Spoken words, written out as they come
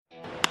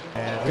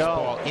And this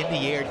ball in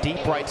the air,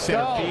 deep right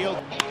center field.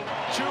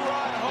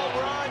 Two-run home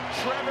run,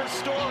 Trevor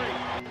Story.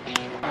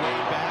 Way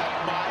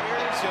back,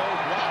 Myers, he'll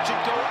watch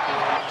it go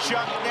out.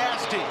 Chuck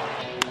Nasty.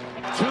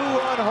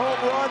 Two-run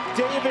home run,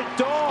 David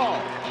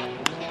Dahl.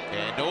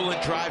 And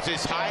Nolan drives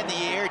this high in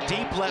the air,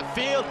 deep left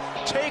field.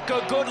 Take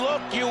a good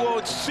look, you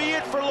won't see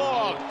it for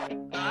long.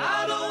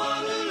 I don't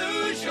want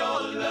to lose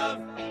your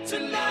love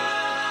tonight.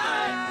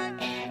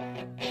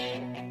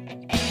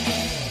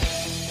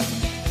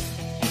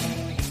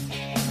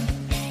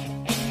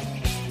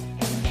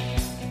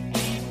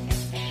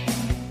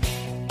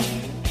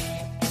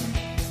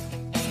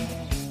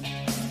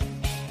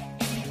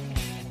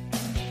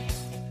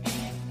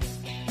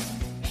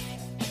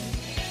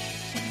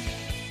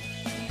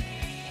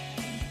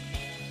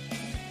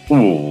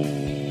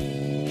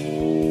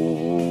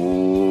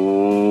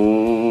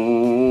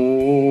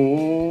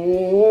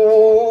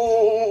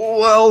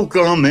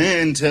 Welcome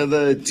into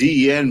the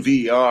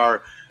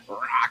DNVR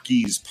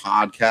Rockies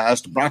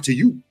podcast, brought to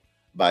you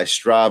by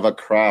Strava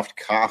Craft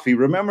Coffee.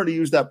 Remember to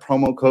use that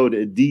promo code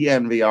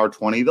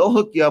DNVR20. They'll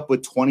hook you up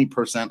with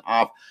 20%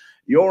 off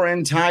your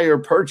entire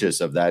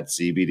purchase of that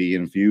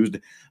CBD-infused,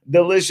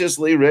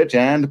 deliciously rich,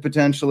 and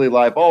potentially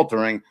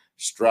life-altering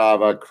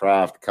Strava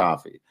Craft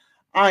Coffee.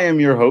 I am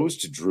your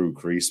host, Drew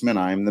Creasman.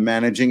 I am the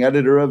managing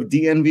editor of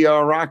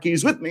DNVR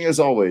Rockies. With me, as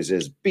always,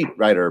 is beat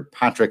writer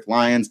Patrick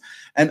Lyons.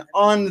 And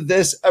on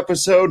this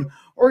episode,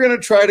 we're going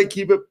to try to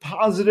keep it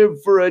positive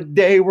for a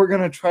day. We're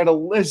going to try to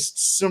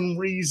list some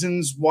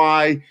reasons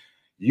why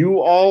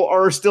you all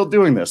are still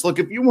doing this. Look,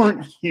 if you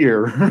weren't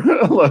here,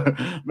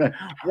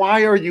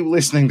 why are you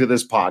listening to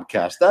this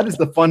podcast? That is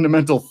the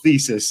fundamental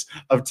thesis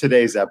of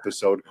today's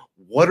episode.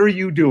 What are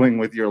you doing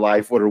with your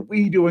life? What are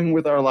we doing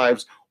with our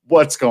lives?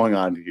 What's going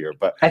on here?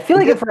 But I feel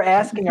like if we're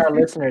asking our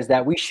listeners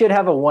that, we should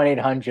have a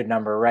 1-800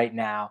 number right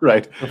now.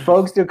 Right. For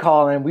folks to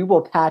call in, we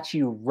will patch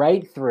you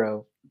right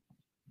through.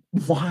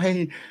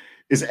 Why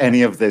is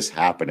any of this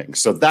happening?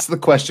 So that's the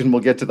question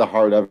we'll get to the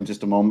heart of in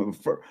just a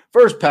moment.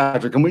 First,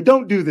 Patrick, and we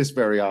don't do this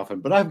very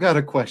often, but I've got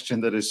a question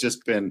that has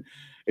just been,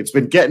 it's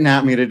been getting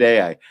at me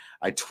today.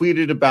 I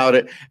tweeted about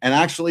it, and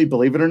actually,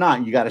 believe it or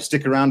not, you got to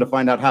stick around to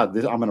find out how. I'm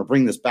going to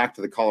bring this back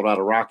to the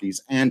Colorado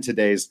Rockies and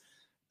today's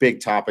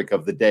big topic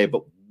of the day.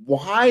 But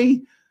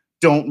why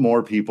don't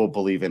more people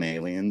believe in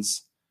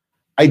aliens?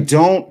 I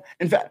don't.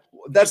 In fact,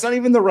 that's not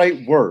even the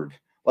right word.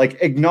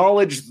 Like,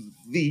 acknowledge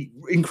the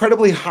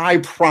incredibly high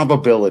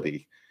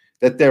probability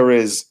that there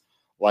is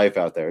life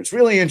out there. It's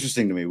really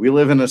interesting to me. We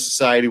live in a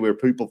society where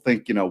people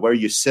think, you know, where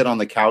you sit on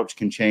the couch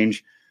can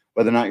change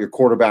whether or not your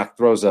quarterback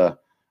throws a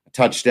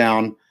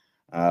touchdown.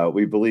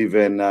 We believe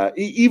in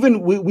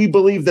we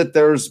believe that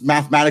there's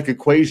mathematical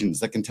equations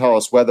that can tell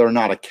us whether or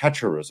not a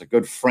catcher is a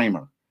good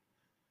framer.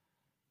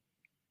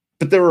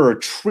 But there are 1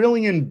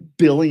 trillion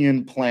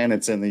billion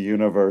planets in the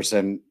universe,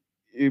 and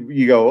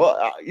you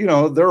go,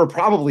 there are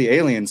probably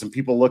aliens, and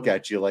people look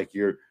at you like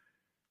you're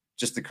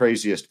just the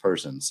craziest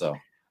person. So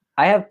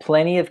I have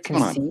plenty of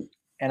conceit,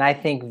 and I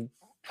think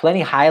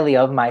plenty highly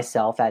of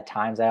myself at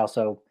times. I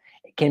also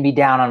can be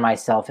down on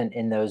myself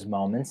in those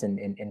moments and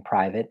in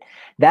private.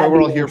 That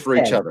we're all here for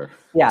each other.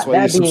 Yeah, that's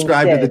why you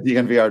subscribe to the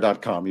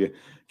DNVR.com. You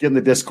get in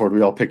the Discord,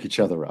 we all pick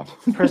each other up.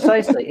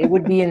 Precisely. It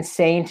would be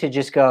insane to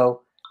just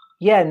go,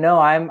 yeah, no,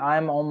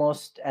 I'm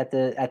almost at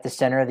the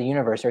center of the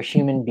universe, or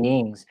human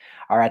beings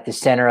are at the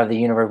center of the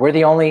universe. We're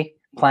the only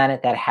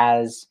planet that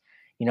has,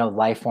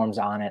 life forms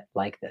on it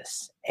like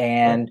this.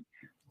 And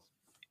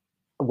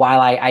while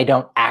I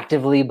don't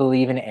actively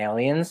believe in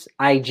aliens,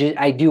 I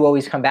do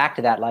always come back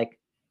to that, like,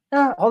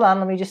 hold on,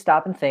 let me just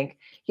stop and think.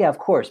 Yeah, of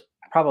course,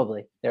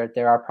 probably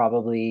there are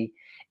probably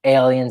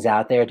aliens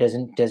out there.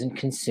 It doesn't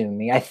consume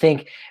me. I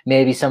think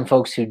maybe some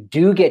folks who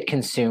do get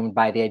consumed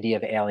by the idea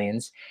of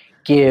aliens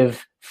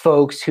give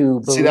folks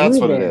who believe that's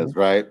what it is,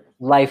 right?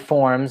 Life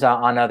forms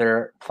on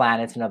other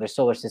planets and other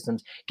solar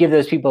systems, give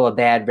those people a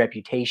bad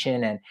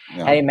reputation. And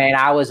hey, man,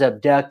 I was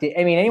abducted.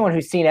 I mean, anyone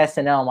who's seen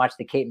SNL and watched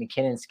the Kate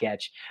McKinnon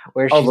sketch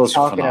where she's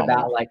talking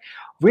about, like,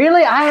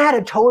 really, I had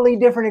a totally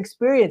different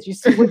experience. You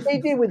see, what they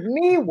did with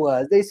me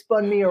was they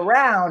spun me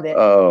around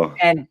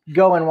and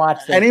go and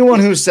watch them.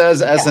 Anyone who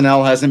says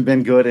SNL hasn't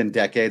been good in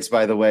decades,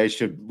 by the way,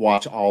 should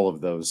watch all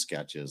of those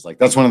sketches. Like,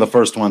 that's one of the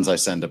first ones I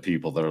send to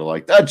people that are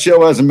like, that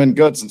show hasn't been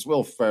good since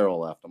Will Ferrell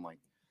left. I'm like,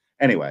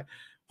 anyway.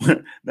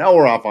 Now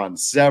we're off on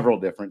several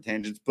different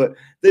tangents, but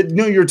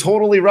you're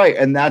totally right.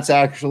 And that's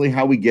actually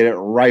how we get it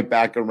right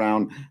back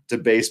around to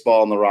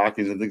baseball and the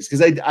Rockies and things.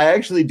 Because I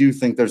actually do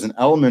think there's an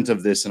element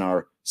of this in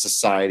our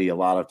society a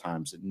lot of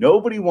times.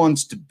 Nobody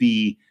wants to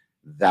be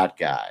that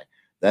guy,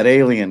 that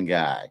alien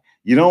guy.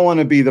 You don't want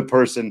to be the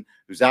person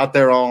who's out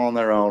there all on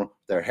their own,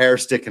 their hair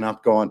sticking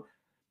up going,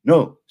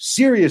 no,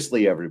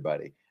 seriously,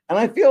 everybody. And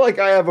I feel like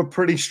I have a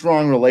pretty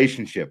strong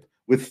relationship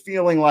with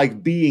feeling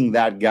like being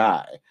that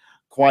guy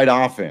quite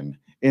often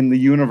in the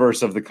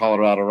universe of the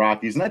Colorado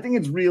Rockies. And I think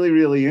it's really,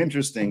 really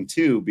interesting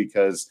too,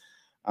 because,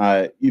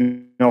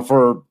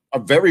 for a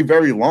very,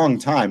 very long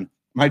time,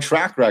 my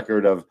track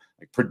record of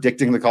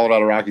predicting the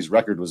Colorado Rockies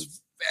record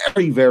was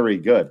very, very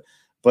good.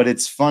 But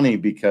it's funny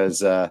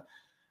because,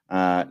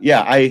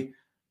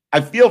 I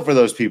feel for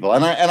those people,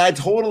 and I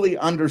totally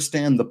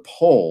understand the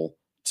pull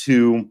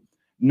to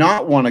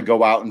not want to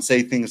go out and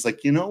say things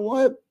like, you know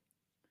what,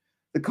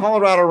 the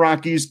Colorado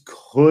Rockies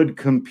could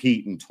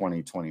compete in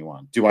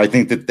 2021. Do I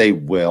think that they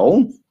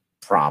will?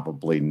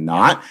 Probably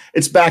not.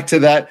 It's back to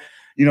that,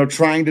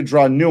 trying to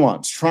draw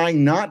nuance,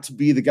 trying not to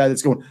be the guy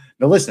that's going,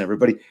 now listen,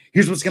 everybody,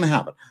 here's what's going to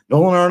happen.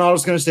 Nolan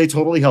Arenado's going to stay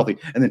totally healthy,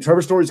 and then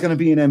Trevor Story's going to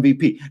be an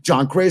MVP.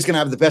 John Cray's going to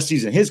have the best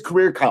season of his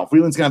career. Kyle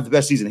Freeland's going to have the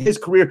best season of his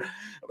career.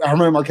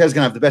 Germán Marquez is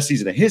going to have the best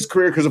season of his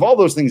career. Because if all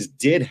those things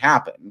did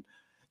happen,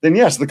 then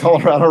yes, the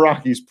Colorado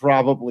Rockies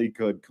probably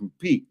could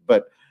compete.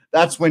 But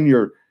that's when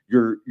you're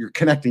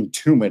connecting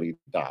too many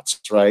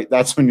dots, right?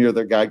 That's when you're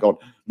the guy going,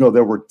 no,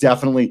 there were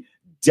definitely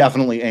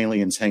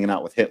aliens hanging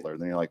out with Hitler.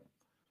 Then you're like,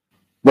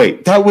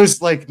 wait, that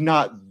was like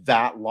not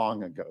that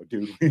long ago,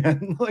 dude. We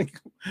had like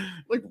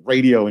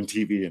radio and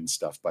TV and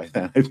stuff by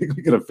then. I think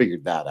we could have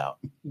figured that out.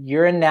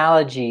 Your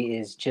analogy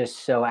is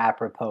just so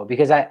apropos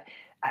because I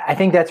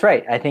think that's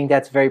right. I think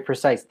that's very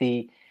precise.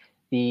 The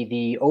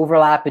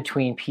overlap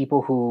between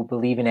people who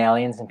believe in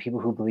aliens and people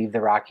who believe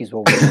the Rockies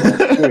will win the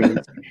World Series.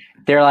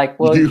 They're like,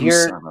 well,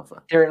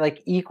 they're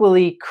like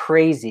equally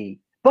crazy.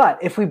 But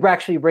if we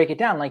actually break it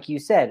down, like you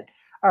said,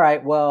 all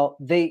right, well,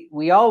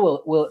 we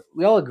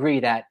all agree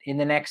that in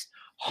the next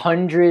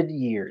 100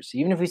 years,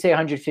 even if we say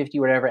 150,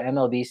 whatever,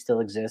 MLB still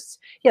exists.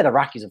 Yeah, the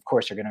Rockies, of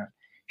course,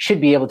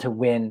 should be able to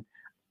win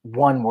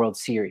one World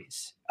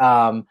Series.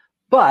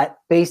 But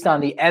based on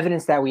the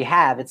evidence that we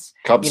have, it's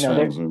Cubs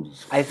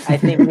I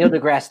think Neil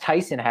deGrasse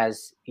Tyson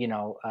has,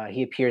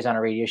 he appears on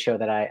a radio show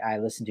that I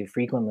listen to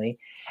frequently.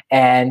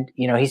 And,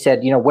 he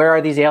said, where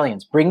are these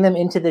aliens? Bring them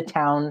into the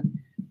town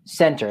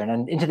center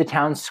and into the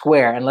town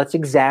square, and let's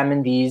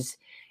examine these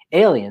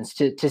aliens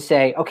to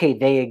say, okay,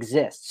 they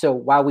exist. So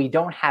while we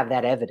don't have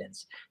that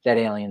evidence that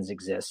aliens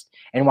exist,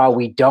 and while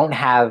we don't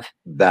have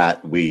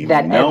that we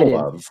know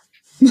of,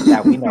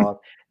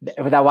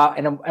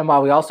 and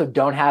while we also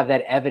don't have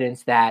that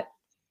evidence that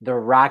the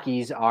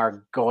Rockies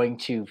are going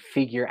to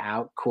figure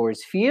out Coors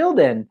Field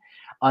and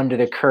under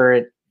the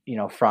current,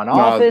 front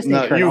office, you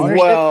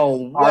well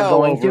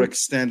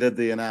overextended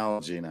the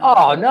analogy now.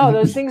 Oh no,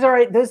 those things are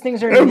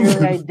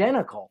nearly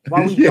identical.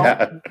 While we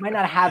might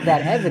not have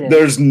that evidence,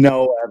 there's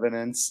no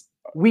evidence.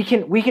 We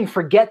can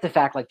forget the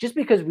fact, like, just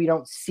because we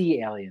don't see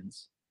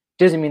aliens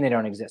doesn't mean they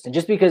don't exist, and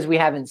just because we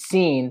haven't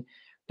seen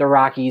the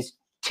Rockies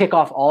tick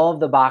off all of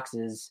the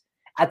boxes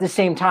at the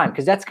same time,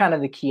 because that's kind of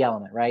the key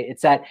element, right?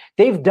 It's that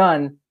they've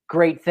done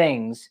great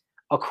things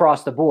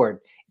across the board.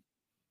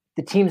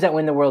 The teams that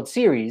win the World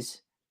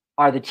Series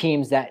are the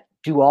teams that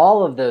do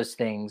all of those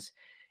things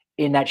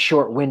in that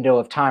short window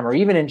of time, or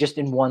even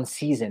in one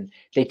season,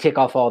 they tick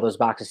off all those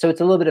boxes. So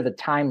it's a little bit of a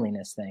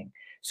timeliness thing.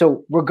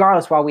 So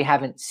regardless, while we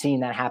haven't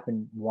seen that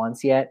happen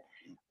once yet,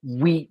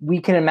 we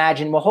can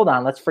imagine, well, hold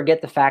on, let's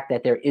forget the fact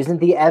that there isn't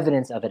the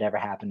evidence of it ever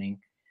happening.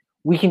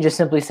 We can just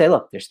simply say,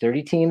 look, there's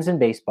 30 teams in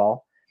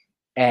baseball,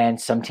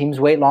 and some teams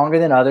wait longer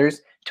than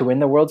others to win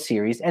the World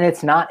Series, and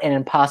it's not an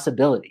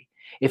impossibility.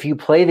 If you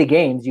play the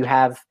games, you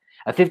have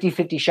a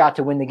 50-50 shot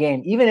to win the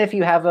game, even if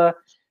you have a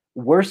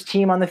worse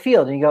team on the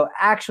field. And you go,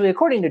 actually,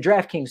 according to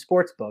DraftKings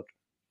Sportsbook,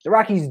 the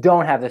Rockies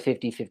don't have a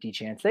 50-50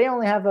 chance. They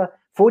only have a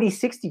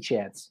 40-60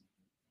 chance.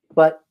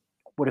 But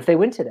what if they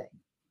win today?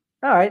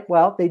 All right,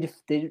 well, they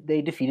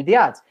defeated the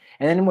odds.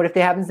 And then what if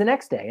it happens the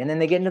next day? And then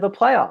they get into the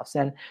playoffs.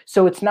 And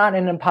so it's not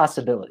an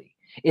impossibility.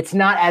 It's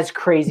not as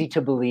crazy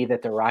to believe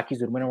that the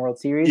Rockies would win a World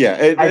Series. Yeah,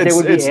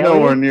 it's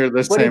nowhere near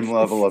the same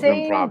level of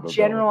improbability.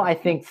 General, I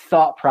think,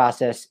 thought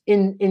process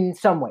in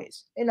some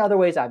ways. In other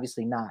ways,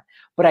 obviously not.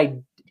 But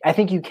I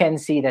think you can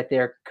see that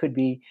there could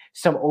be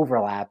some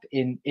overlap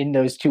in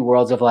those two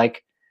worlds of,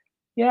 like,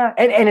 yeah,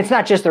 and it's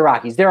not just the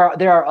Rockies. There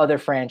are other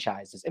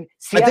franchises. And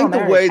Seattle, I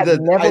think, the way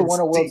that never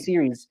won a World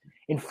Series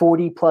in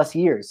 40 plus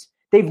years.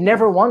 They've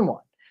never won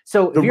one.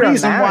 So the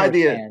reason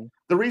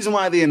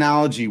why the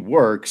analogy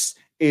works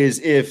is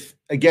if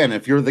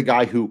you're the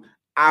guy who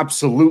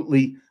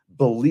absolutely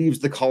believes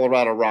the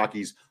Colorado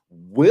Rockies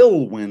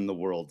will win the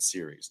World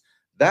Series,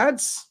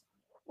 that's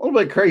a little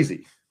bit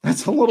crazy.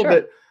 That's a little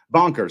bit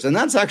bonkers. And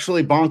that's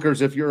actually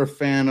bonkers if you're a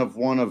fan of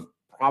one of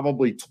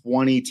probably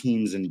 20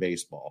 teams in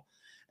baseball.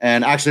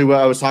 And actually,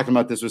 I was talking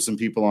about this with some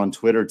people on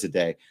Twitter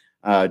today,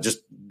 just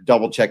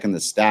double checking the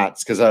stats,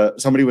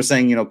 because somebody was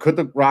saying, could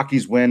the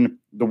Rockies win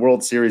the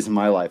World Series in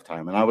my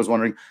lifetime? And I was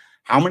wondering,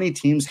 how many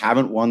teams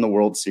haven't won the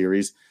World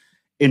Series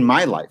in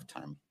my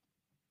lifetime?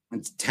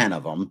 It's 10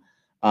 of them.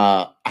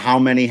 How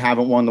many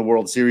haven't won the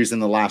World Series in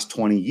the last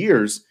 20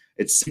 years?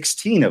 It's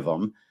 16 of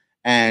them.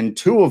 And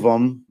 2 of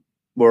them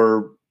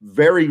were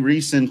very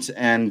recent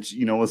and,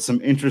 with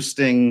some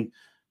interesting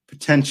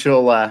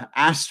potential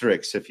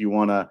asterisks, if you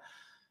want to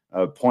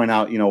point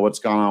out, what's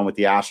gone on with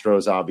the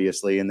Astros,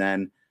 obviously. And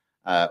then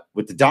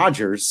with the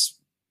Dodgers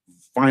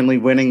finally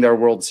winning their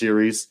World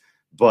Series,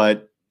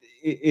 but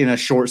in a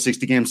short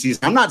 60-game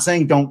season. I'm not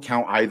saying don't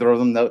count either of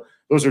them, though.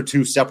 Those are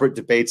 2 separate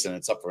debates, and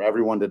it's up for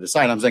everyone to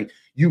decide. I'm saying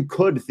you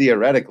could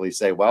theoretically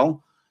say,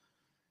 well,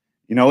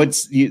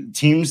 it's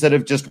teams that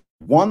have just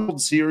won the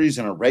World Series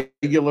in a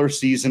regular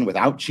season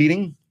without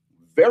cheating.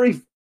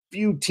 Very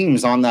few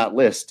teams on that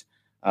list.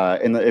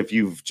 If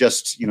you've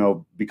just,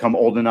 become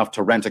old enough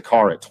to rent a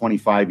car at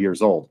 25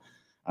 years old.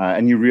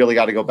 And you really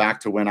got to go back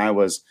to when I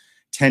was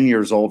 10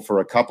 years old for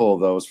a couple of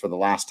those, for the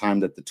last time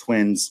that the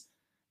Twins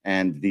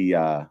and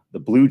the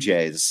Blue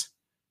Jays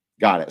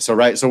got it. So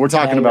we're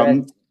talking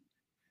about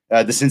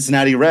the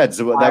Cincinnati Reds.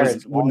 That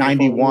was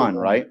 91,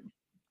 right?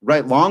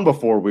 Right, long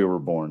before we were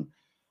born.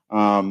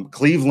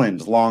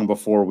 Cleveland, long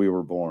before we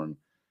were born.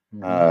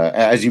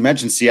 As you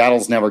mentioned,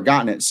 Seattle's never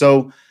gotten it.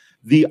 So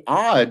the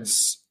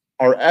odds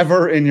are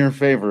ever in your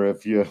favor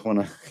if you want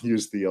to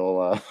use the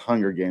old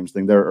Hunger Games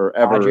thing. They're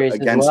ever Padres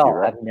against as well. you,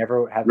 right? I've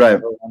never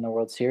won the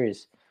World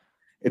Series.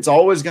 It's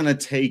always going to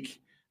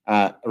take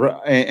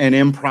an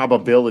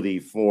improbability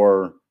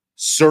for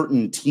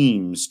certain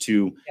teams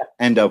to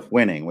end up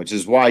winning, which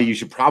is why you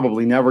should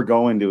probably never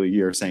go into a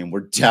year saying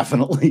we're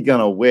definitely going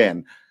to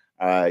win.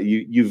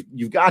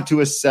 You've got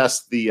to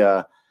assess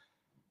the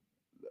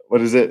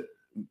what is it?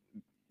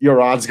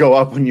 Your odds go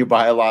up when you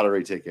buy a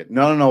lottery ticket.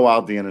 No,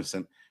 Wild the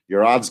Innocent.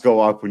 Your odds go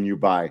up when you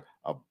buy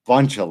a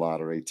bunch of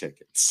lottery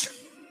tickets.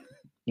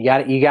 You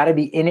got to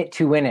be in it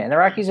to win it, and the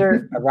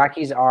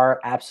Rockies are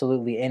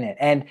absolutely in it.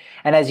 And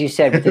as you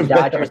said, with the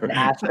Dodgers and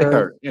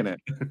Astros, in it.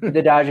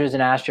 The Dodgers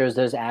and Astros,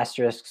 those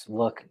asterisks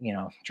look,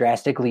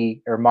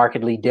 drastically or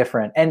markedly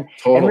different. And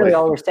really,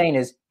 all we're saying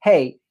is,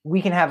 hey,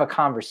 we can have a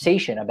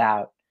conversation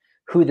about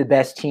who the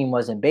best team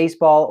was in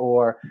baseball,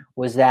 or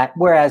was that.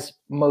 Whereas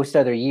most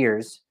other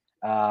years,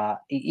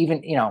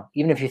 even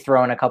if you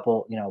throw in a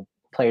couple,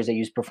 players that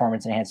use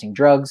performance enhancing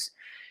drugs,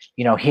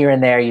 here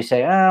and there, you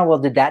say, well,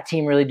 did that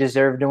team really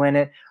deserve to win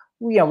it?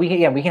 We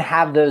can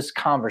have those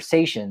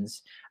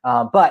conversations.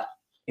 But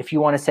if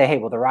you want to say, hey,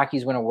 well, the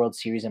Rockies win a World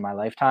Series in my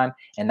lifetime,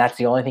 and that's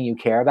the only thing you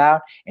care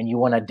about, and you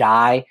want to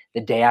die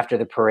the day after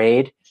the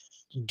parade,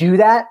 do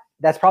that.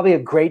 That's probably a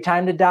great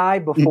time to die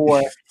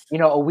before,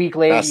 a week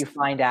later you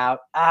find out,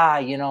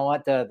 you know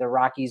what, the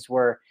Rockies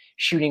were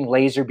shooting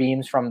laser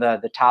beams from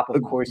the top of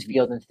Coors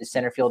Field into the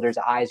center fielder's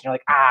eyes. And you're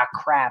like,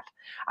 crap.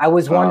 I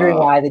was wondering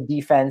why the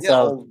defense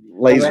of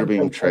laser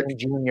beam trick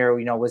Jr.,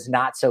 was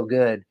not so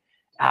good.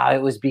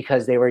 It was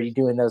because they were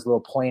doing those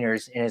little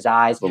pointers in his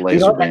eyes. That's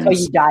how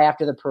you die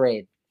after the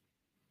parade.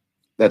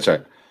 That's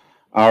right.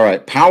 All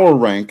right. Power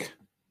rank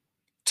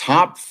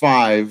top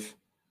 5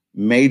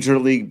 Major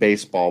League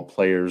Baseball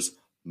players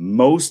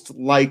most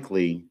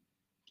likely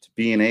to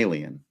be an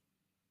alien.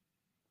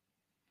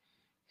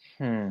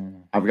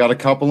 I've got a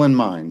couple in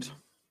mind.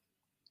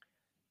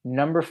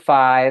 Number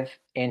 5,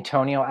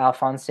 Antonio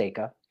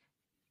Alfonseca,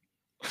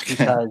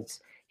 because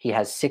he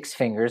has 6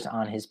 fingers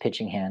on his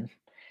pitching hand.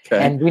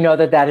 Okay. And we know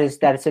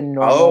that's a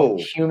normal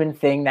human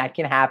thing that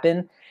can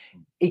happen.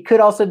 It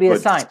could also be a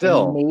sign.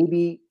 Still. He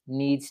maybe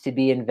needs to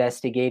be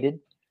investigated.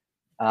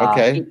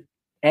 Okay.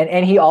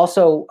 And he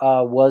also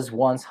was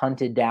once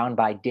hunted down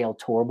by Dale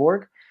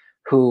Torborg,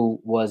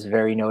 who was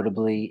very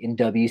notably in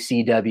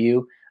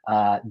WCW,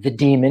 the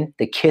Demon,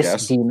 the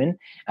Kiss Demon.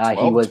 12,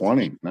 he was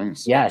 20.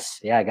 Nice. Yes,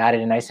 yeah, got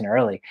it nice and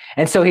early.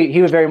 And so he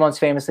was very most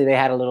famously, they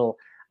had a little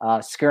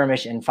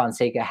skirmish, and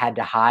Fonseca had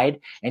to hide,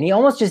 and he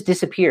almost just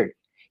disappeared.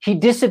 He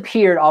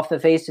disappeared off the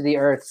face of the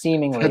earth,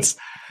 seemingly,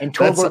 and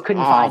Torborg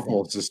couldn't find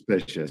him.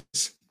 Suspicious.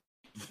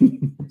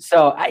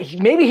 So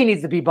maybe he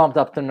needs to be bumped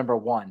up to number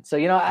 1. So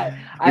I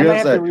might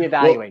have to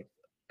reevaluate.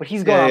 But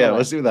he's going. Yeah,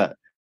 let's do that.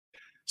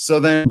 So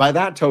then, by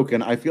that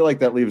token, I feel like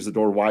that leaves the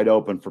door wide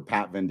open for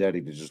Pat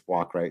Venditti to just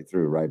walk right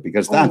through, right?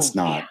 Because that's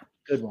not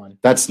good one.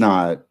 That's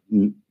not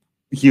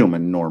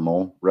human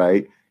normal,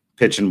 right?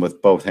 Pitching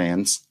with both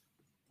hands,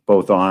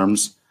 both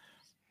arms.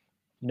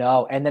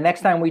 No, and the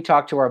next time we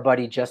talk to our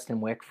buddy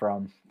Justin Wick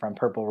from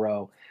Purple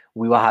Row,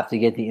 we will have to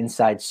get the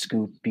inside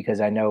scoop,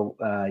 because I know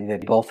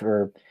that both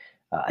were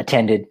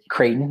attended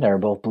Creighton. They're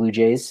both Blue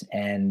Jays,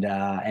 and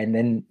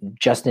then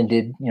Justin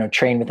did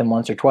train with him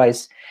once or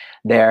twice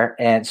there,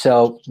 and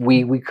so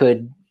we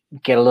could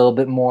get a little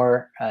bit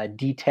more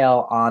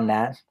detail on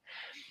that.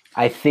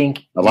 I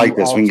think I like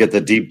this. We can get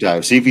the deep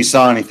dive. See if he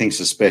saw anything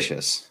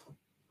suspicious.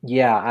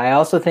 Yeah, I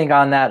also think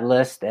on that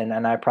list,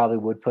 and I probably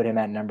would put him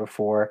at number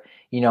 4,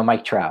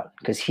 Mike Trout,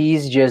 because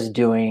he's just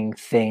doing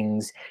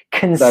things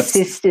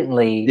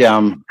consistently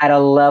at a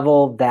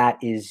level that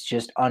is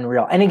just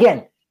unreal. And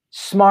again,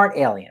 smart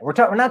alien. We're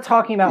not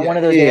talking about one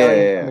of those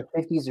aliens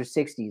from the 50s or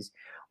 60s.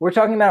 We're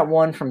talking about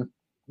one from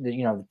the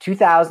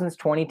 2000s,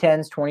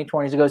 2010s,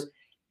 2020s. It goes,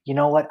 you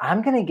know what?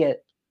 I'm gonna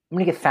get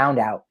found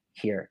out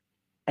here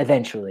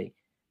eventually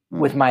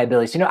with my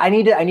abilities. I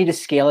need to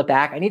scale it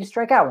back. I need to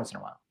strike out once in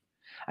a while.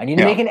 I need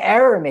to make an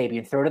error maybe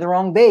and throw to the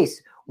wrong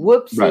base.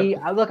 Whoopsie.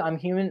 Right. Look, I'm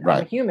human.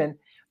 Right. I'm human.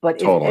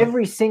 But if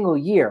every single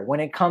year when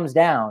it comes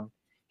down,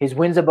 his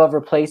wins above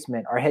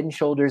replacement are head and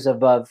shoulders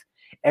above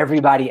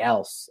everybody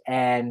else,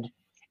 and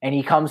and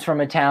he comes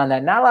from a town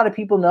that not a lot of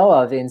people know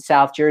of in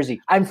South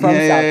Jersey. I'm from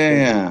South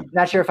Jersey.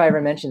 Not sure if I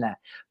ever mentioned that,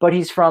 but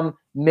he's from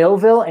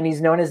Millville, and he's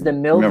known as the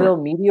Millville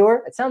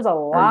Meteor. It sounds a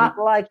lot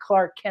like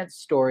Clark Kent's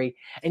story.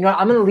 And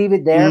I'm going to leave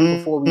it there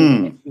before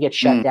we get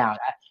shut down.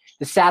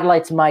 The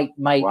satellites might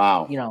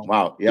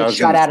get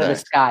shot out of the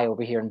sky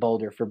over here in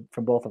Boulder for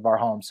both of our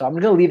homes. So I'm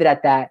going to leave it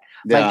at that.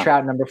 Mike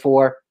Trout, number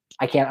 4.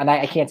 I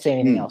can't say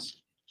anything else.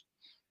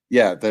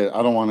 Yeah,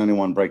 I don't want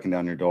anyone breaking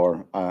down your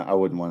door. I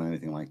wouldn't want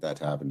anything like that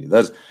to happen to you.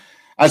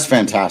 That's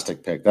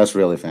fantastic pick. That's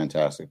really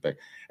fantastic pick.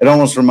 It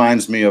almost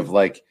reminds me of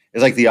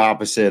it's like the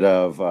opposite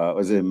of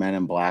was it Men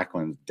in Black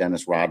when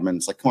Dennis Rodman?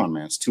 It's like, come on,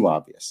 man, it's too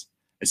obvious.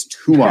 It's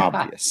too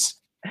obvious,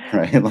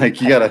 right?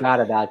 Like you got to.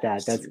 Forgot about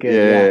that. That's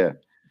good.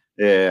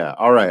 Yeah.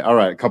 All right.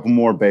 A couple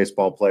more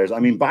baseball players. I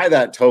mean, by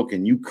that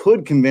token, you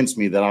could convince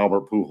me that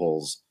Albert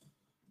Pujols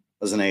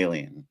is an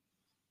alien.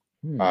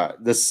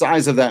 The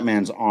size of that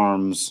man's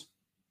arms.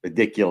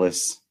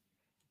 Ridiculous,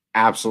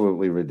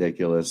 absolutely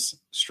ridiculous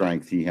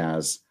strength he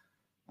has.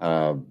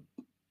 For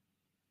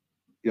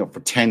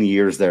 10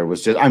 years there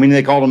was just,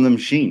 they called him the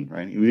machine,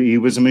 right? He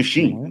was a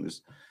machine.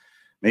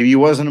 Maybe he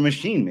wasn't a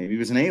machine. Maybe he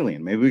was an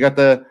alien. Maybe we got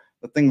the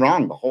thing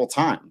wrong the whole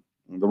time.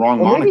 The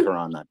wrong moniker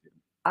on that.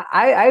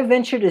 I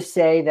venture to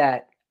say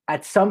that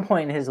at some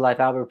point in his life,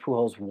 Albert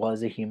Pujols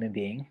was a human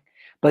being,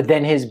 but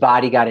then his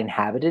body got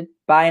inhabited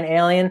by an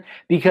alien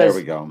because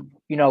there we go.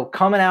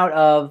 Coming out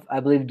of,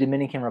 I believe,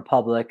 Dominican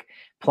Republic,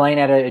 playing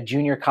at a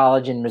junior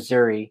college in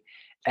Missouri,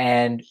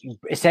 and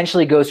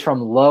essentially goes from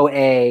low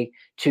A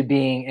to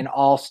being an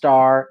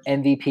all-star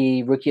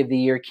MVP, Rookie of the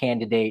Year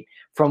candidate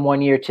from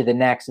one year to the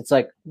next. It's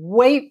like,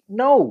 wait,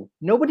 no,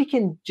 nobody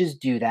can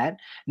just do that.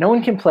 No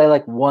one can play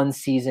like one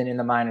season in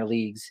the minor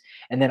leagues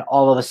and then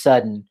all of a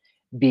sudden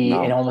be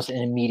almost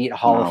an immediate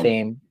Hall of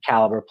Fame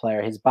caliber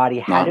player. His body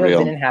had to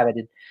have been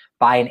inhabited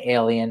by an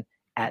alien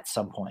at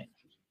some point.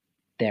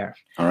 There.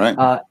 All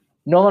right.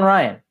 Nolan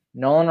Ryan.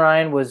 Nolan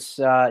Ryan was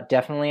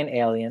definitely an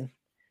alien.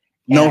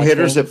 No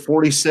hitters at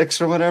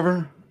 46 or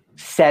whatever.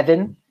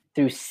 7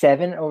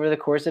 over the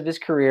course of his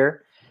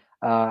career.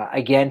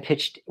 Again,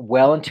 pitched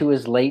well into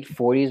his late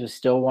 40s. Was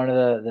still one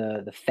of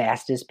the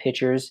fastest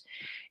pitchers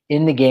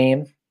in the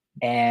game,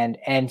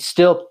 and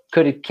still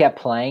could have kept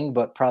playing,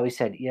 but probably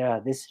said,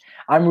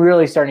 I'm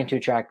really starting to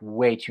attract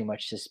way too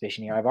much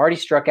suspicion here. I've already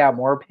struck out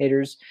more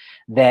hitters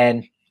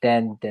than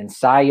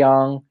Cy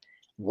Young,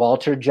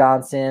 Walter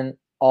Johnson,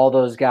 all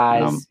those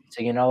guys.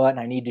 So you know what?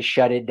 I need to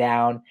shut it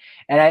down.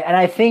 And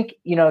I think,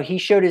 he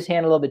showed his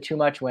hand a little bit too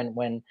much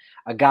when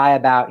a guy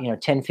about,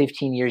 10,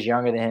 15 years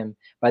younger than him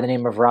by the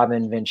name of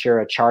Robin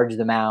Ventura charged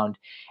the mound.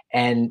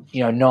 And,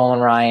 Nolan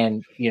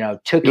Ryan,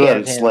 took care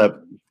of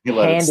him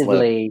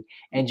handedly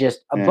and just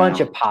a bunch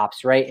of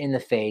pops right in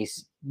the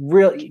face.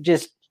 Really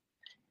just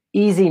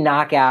easy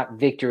knockout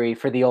victory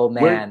for the old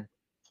man.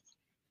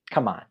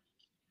 Come on.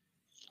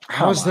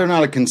 How is there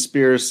not a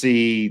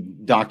conspiracy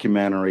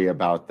documentary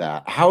about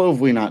that? How have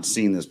we not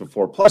seen this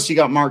before? Plus, you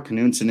got Mark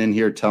Knudsen in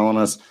here telling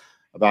us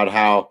about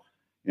how,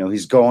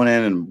 he's going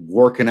in and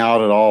working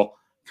out at all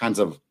kinds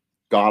of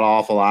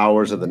god-awful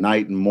hours of the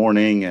night and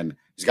morning, and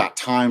he's got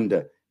time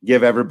to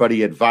give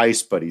everybody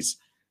advice, but he's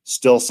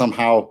still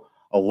somehow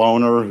a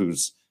loner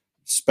who's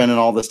spending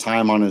all this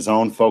time on his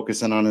own,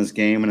 focusing on his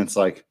game. And it's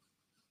like,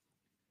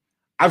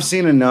 I've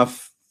seen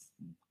enough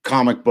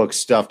comic book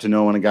stuff to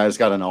know when a guy's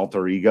got an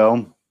alter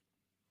ego.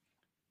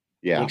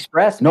 Yeah.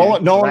 Express.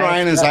 Nolan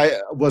Ryan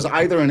was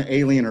either an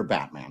alien or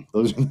Batman.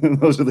 Those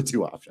are the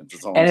two options.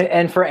 That's all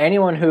and for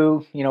anyone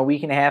who, a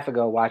week and a half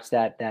ago watched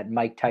that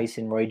Mike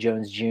Tyson, Roy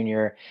Jones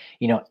Jr.,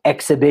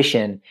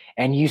 exhibition,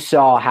 and you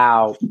saw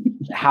how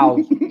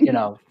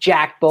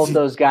jacked both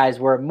those guys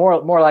were,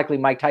 more likely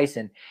Mike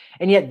Tyson.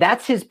 And yet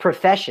that's his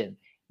profession.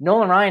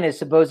 Nolan Ryan is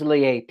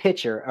supposedly a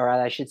pitcher, or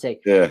I should say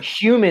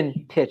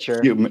human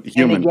pitcher.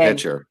 Human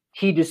pitcher.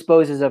 He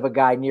disposes of a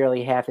guy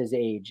nearly half his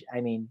age. I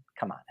mean,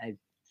 come on.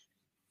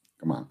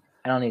 Come on.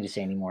 I don't need to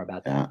say any more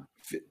about that.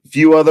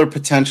 Few other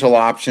potential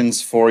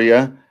options for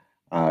you.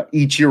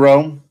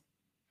 Ichiro.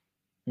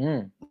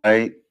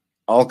 Right?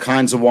 All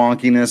kinds of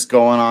wonkiness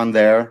going on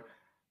there.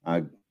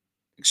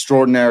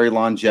 Extraordinary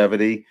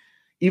longevity.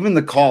 Even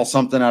the call,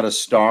 something out of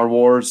Star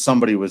Wars,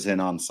 somebody was in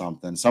on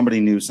something. Somebody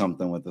knew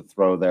something with the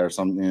throw there.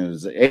 Something, it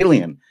was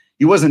alien.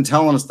 He wasn't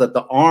telling us that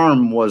the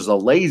arm was a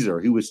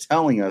laser. He was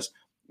telling us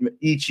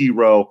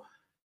Ichiro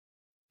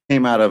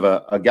came out of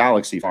a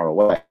galaxy far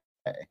away.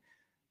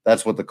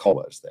 That's what the call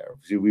was there.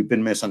 See, we've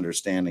been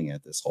misunderstanding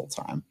it this whole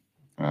time.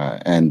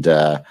 And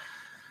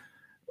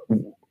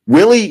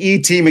Willie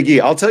E.T. McGee,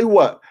 I'll tell you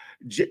what.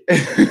 He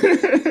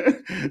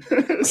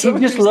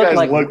just looked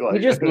like.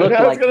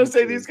 I was going to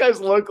say these guys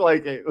look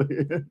like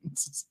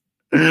aliens.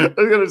 I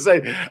was going to say,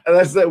 and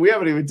that's that. We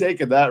haven't even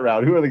taken that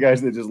route. Who are the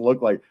guys that just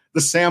look like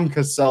the Sam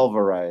Cassell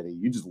variety?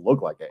 You just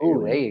look like an alien.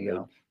 Oh, there you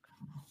go.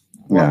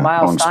 Well,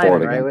 Miles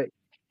Simon, right?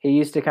 He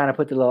used to kind of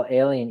put the little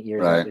alien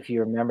ears up, if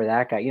you remember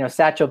that guy.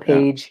 Satchel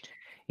Paige,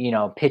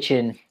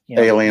 pitching,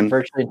 alien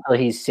virtually until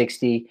he's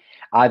 60.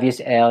 Obvious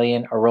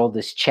alien.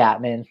 Aroldis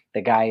Chapman,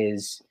 the guy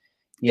is,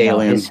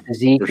 Alien, his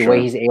physique, the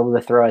way he's able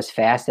to throw as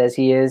fast as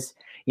he is.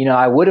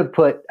 I would have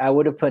put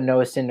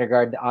Noah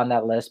Syndergaard on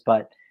that list,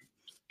 but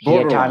he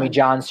had Tommy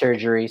John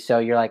surgery. So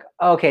you're like,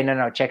 okay,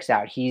 no, checks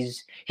out.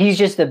 He's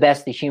just the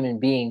best the human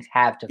beings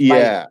have to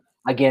fight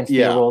against the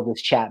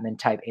Aroldis Chapman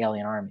type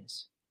alien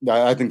armies.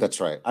 I think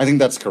that's right. I think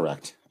that's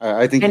correct.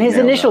 I think, and his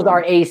initials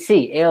are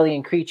AC,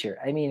 alien creature.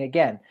 I mean,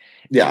 again,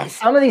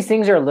 some of these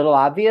things are a little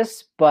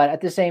obvious, but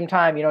at the same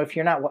time, if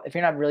you're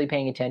not really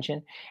paying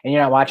attention and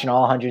you're not watching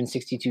all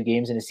 162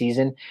 games in a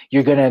season,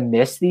 you're gonna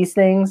miss these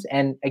things.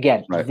 And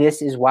again,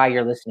 this is why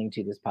you're listening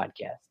to this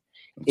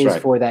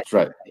podcast. For that. That's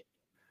right.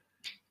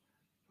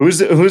 Who's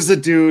the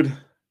dude?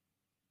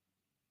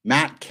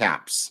 Matt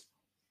Capps,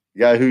 the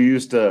guy who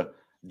used to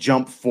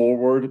jump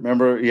forward.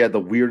 Remember, he had the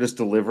weirdest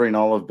delivery in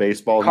all of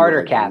baseball.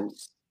 Carter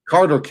Capps.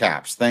 Carter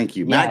Capps. Thank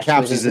you. Matt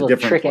Capps is a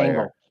different player.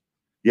 Angle.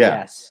 Yeah.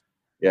 Yes.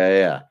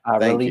 Yeah.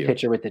 Relief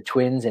pitcher with the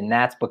Twins and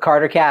Nats, but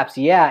Carter Capps.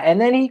 Yeah, and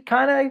then he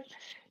kind of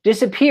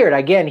disappeared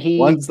again.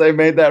 Once they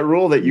made that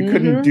rule that you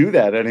couldn't do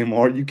that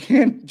anymore. You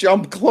can't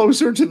jump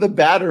closer to the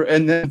batter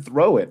and then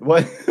throw it.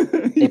 What?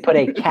 They put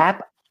a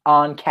cap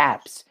on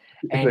Capps,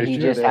 and he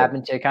just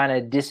happened to kind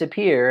of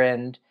disappear.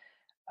 And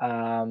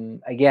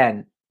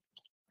again,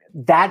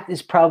 that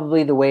is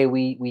probably the way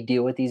we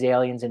deal with these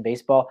aliens in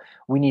baseball.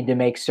 We need to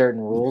make certain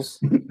rules,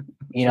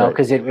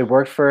 because it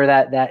worked for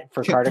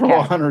for Carter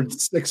Capps.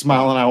 106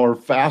 mile an hour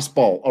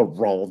fastball,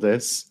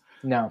 Aroldis.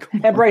 No,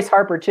 and Bryce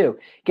Harper too.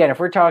 Again, if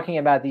we're talking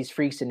about these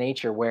freaks of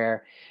nature,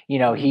 where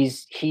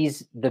he's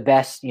the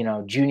best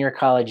junior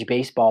college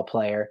baseball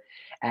player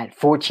at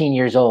 14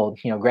 years old.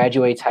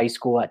 Graduates high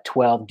school at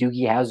 12,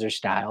 Doogie Howser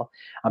style.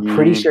 I'm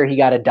pretty sure he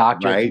got a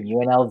doctorate from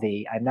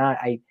UNLV.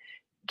 I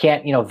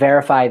can't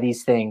verify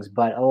these things,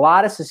 but a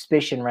lot of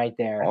suspicion right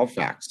there. All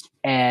facts.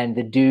 And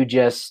the dude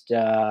just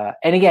and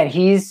again,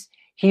 he's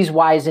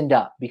wizened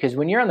up, because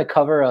when you're on the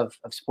cover of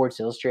Sports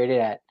Illustrated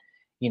at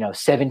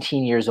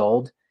 17 years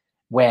old,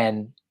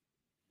 when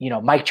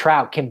Mike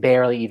Trout can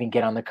barely even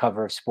get on the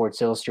cover of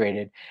Sports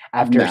Illustrated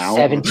after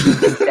 17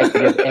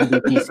 consecutive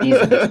MVP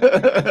seasons,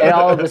 and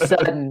all of a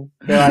sudden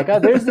they're like, oh,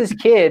 there's this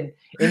kid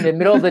in the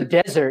middle of the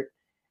desert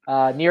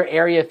near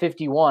Area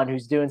 51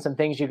 who's doing some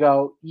things. You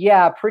go,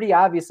 yeah, pretty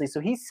obviously. So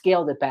he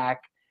scaled it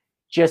back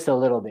just a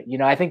little bit.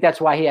 I think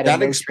that's why he had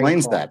that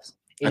explains that.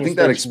 I think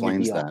that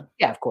explains that.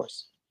 Yeah, of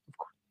course.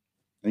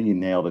 I think you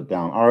nailed it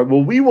down. All right.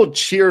 Well, we will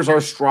cheers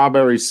our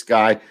Strawberry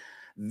Sky,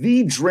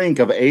 the drink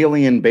of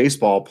alien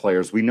baseball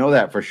players. We know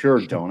that for sure.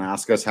 Don't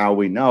ask us how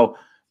we know.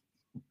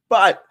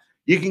 But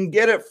you can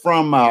get it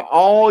from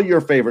all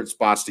your favorite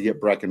spots to get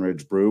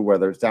Breckenridge Brew,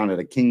 whether it's down at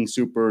a King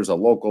Soopers, a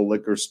local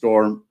liquor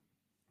store.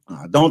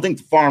 Don't think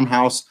the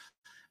Farmhouse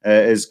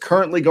is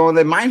currently going.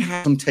 They might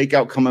have some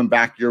takeout coming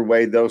back your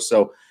way, though.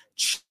 So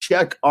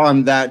check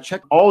on that.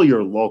 Check all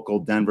your local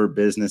Denver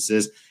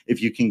businesses if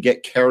you can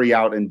get carry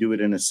out and do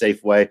it in a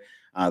safe way.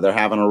 They're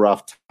having a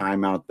rough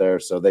time out there,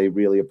 so they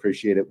really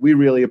appreciate it. We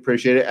really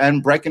appreciate it.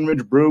 And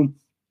Breckenridge Brew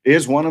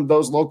is one of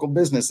those local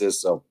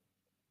businesses. So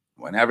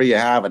whenever you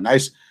have a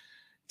nice,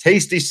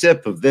 tasty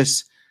sip of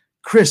this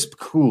crisp,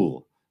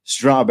 cool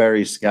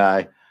Strawberry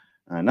Sky,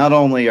 not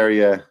only are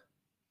you,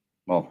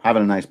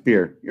 having a nice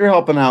beer, you're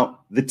helping out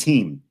the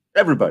team,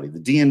 everybody, the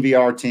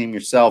DNVR team,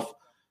 yourself,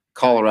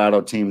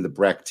 Colorado team, the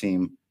Breck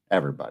team,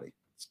 everybody.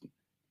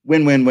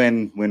 Win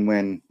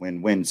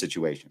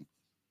situation.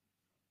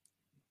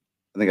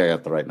 I think I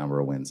got the right number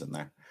of wins in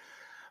there.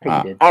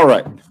 All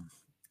right.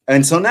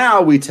 And so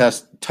now we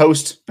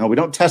toast. No, we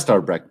don't test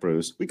our Breck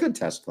brews. We could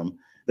test them.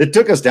 They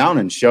took us down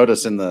and showed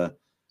us in the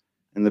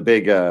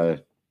big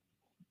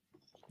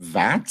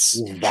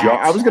vats.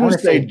 Jar. I was going to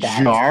say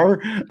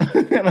jar.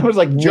 And I was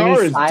like,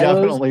 jar is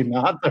definitely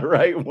not the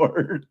right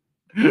word.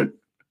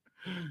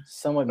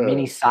 Somewhat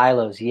mini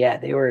silos. Yeah,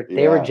 they were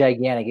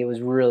gigantic. It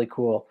was really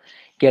cool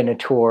getting a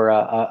tour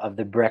of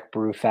the Breck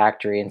Brew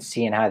factory and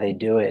seeing how they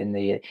do it, and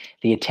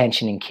the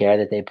attention and care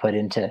that they put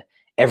into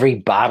every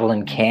bottle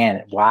and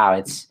can.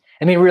 Wow,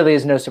 really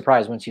is no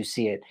surprise once you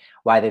see it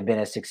why they've been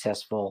as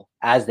successful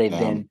as they've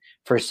been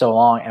for so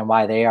long, and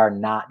why they are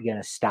not going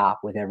to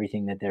stop with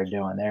everything that they're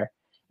doing.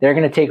 They're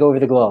going to take over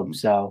the globe.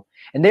 So,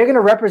 and they're going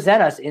to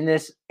represent us in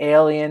this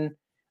alien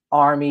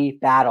army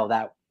battle.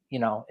 That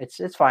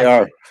it's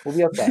fine. We'll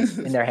be okay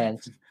in their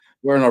hands.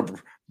 We're in our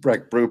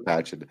Breck Brew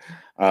patch.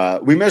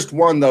 We missed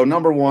one, though.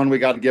 Number one, we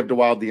got to give to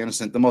Wild the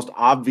Innocent, the most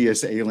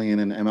obvious alien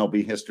in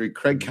MLB history,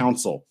 Craig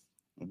Counsell.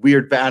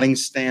 Weird batting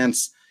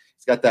stance.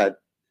 He's got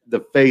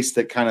the face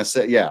that kind of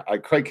said,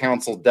 Craig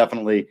Counsell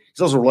definitely. He's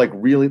also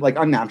really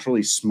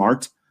unnaturally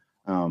smart.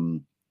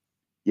 Definitely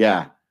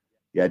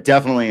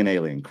an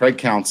alien. Craig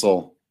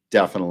Counsell,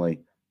 definitely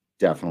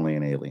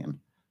an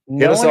alien.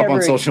 Hit us up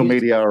on social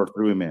media or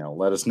through email.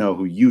 Let us know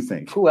who you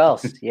think. Who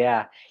else?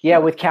 Yeah.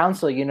 With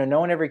Counsell, no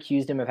one ever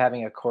accused him of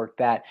having a cork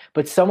bat,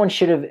 but someone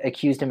should have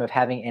accused him of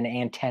having an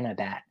antenna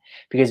bat,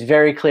 because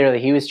very clearly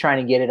he was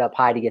trying to get it up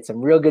high to get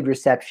some real good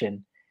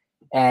reception.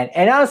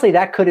 And honestly,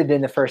 that could have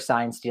been the first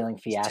sign stealing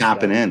fiasco.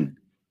 Tapping into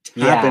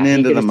the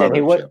mothership.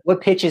 Hey,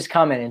 what pitch is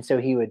coming? And so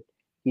he would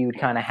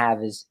kind of have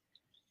his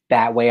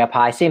bat way up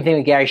high. Same thing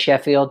with Gary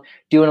Sheffield,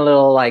 doing a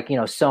little like,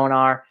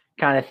 sonar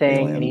kind of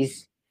thing. Alien. And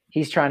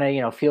he's trying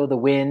to, feel the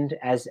wind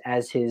as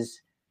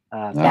his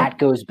bat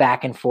goes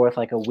back and forth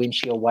like a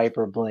windshield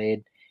wiper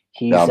blade.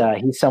 He's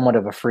somewhat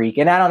of a freak.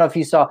 And I don't know if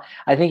you saw,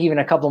 I think even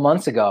a couple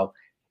months ago,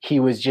 he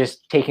was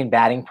just taking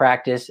batting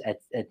practice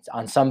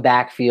on some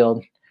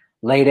backfield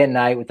late at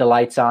night with the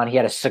lights on. He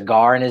had a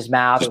cigar in his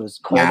mouth. It was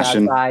cold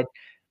outside.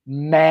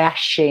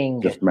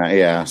 Mashing.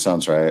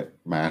 Sounds right.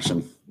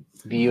 Mashing.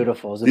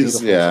 Beautiful. It's a beautiful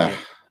sight.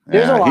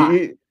 There's a lot.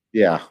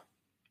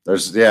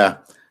 There's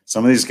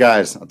some of these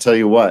guys. I'll tell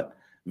you what.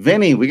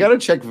 Vinny, we got to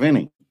check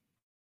Vinny.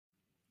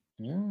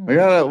 We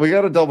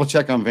gotta double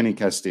check on Vinny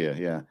Castilla.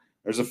 Yeah,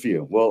 there's a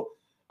few. We'll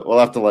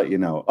have to let you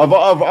know. Of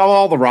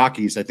all the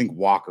Rockies, I think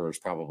Walker is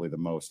probably the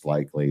most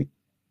likely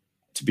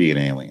to be an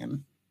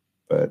alien.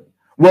 But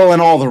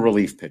and all the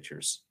relief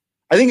pitchers.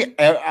 I think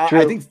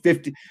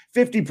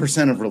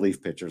 50% of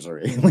relief pitchers are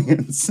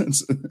aliens.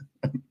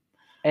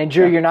 And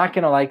Drew, you're not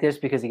going to like this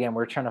because, again,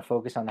 we're trying to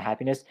focus on the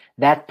happiness.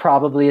 That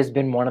probably has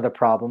been one of the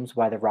problems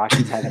why the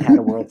Rockies haven't had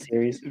a World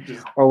Series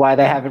or why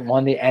they haven't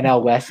won the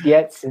NL West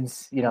yet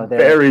since, they're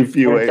very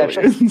few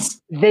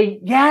aliens.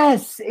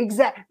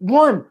 Exactly.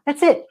 One.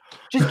 That's it.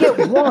 Just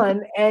get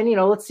one and,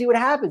 let's see what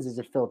happens. Is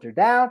it filtered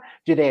down?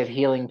 Do they have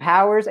healing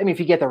powers? I mean, if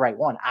you get the right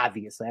one,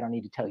 obviously, I don't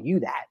need to tell you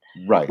that.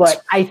 Right.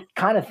 But I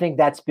kind of think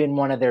that's been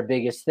one of their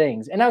biggest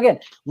things. And now, again,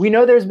 we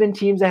know there's been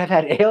teams that have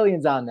had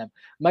aliens on them.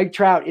 Mike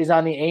Trout is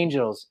on the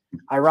Angels.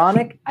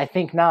 Ironic? I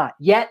think not.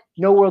 Yet,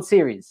 no World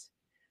Series.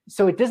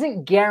 So it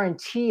doesn't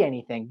guarantee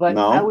anything. But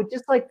I would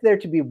just like there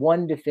to be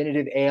one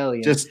definitive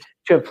alien to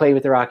have played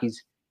with the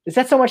Rockies. Is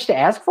that so much to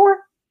ask for?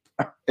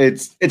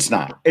 It's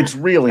not. It's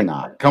really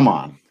not. Come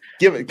on.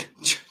 Give it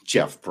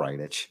Jeff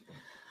Bridich.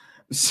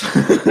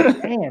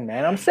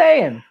 Man, I'm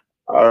saying.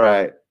 All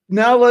right.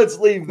 Now let's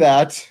leave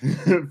that.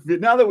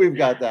 Now that we've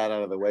got that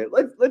out of the way,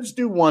 let's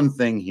do one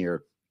thing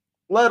here.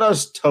 Let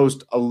us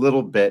toast a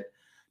little bit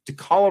to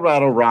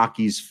Colorado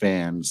Rockies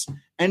fans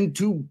and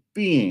to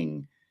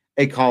being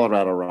a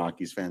Colorado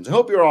Rockies fans. I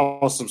hope you're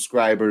all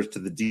subscribers to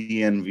the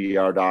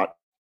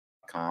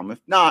DNVR.com. If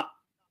not,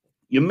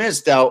 you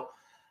missed out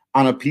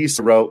on a piece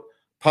I wrote,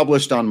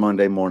 published on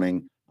Monday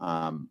morning,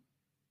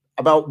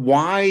 about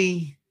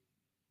why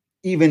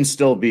even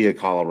still be a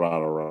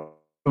Colorado Rocky.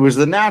 It was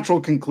the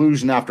natural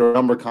conclusion after a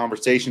number of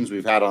conversations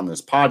we've had on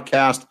this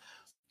podcast,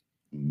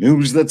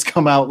 news that's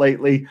come out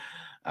lately,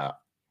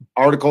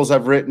 articles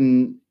I've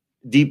written,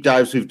 deep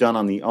dives we've done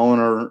on the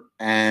owner,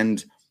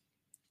 and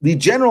the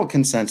general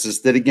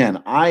consensus that,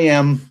 again, I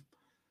am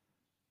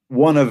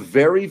one of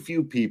very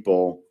few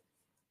people,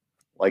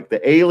 like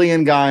the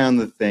alien guy on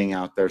the thing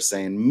out there,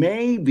 saying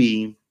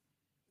maybe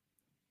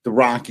the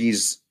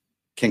Rockies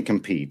can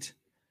compete.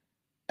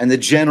 And the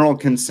general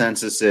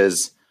consensus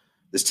is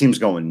this team's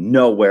going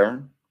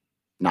nowhere,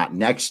 not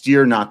next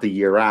year, not the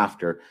year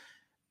after.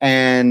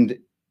 And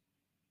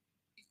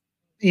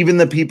even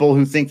the people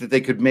who think that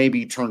they could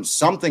maybe turn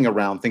something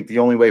around think the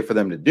only way for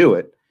them to do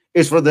it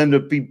is for them to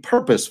be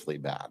purposefully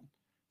bad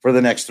for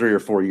the next 3 or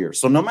 4 years.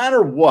 So no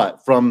matter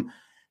what, from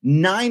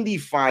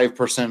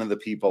 95% of the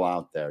people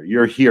out there,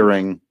 you're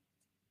hearing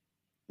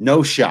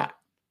no shot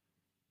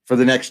for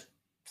the next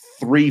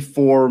 3,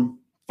 4,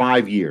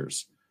 5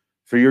 years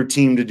for your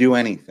team to do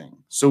anything.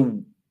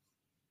 So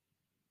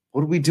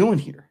what are we doing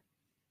here?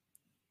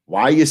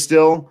 Why are you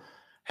still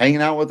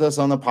hanging out with us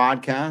on the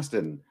podcast?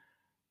 And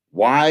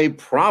why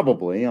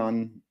probably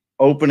on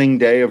opening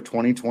day of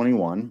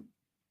 2021,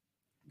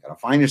 you got to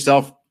find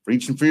yourself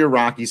reaching for your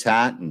Rockies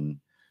hat and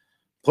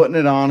putting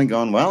it on and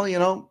going,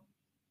 well,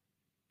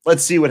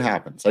 let's see what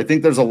happens. I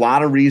think there's a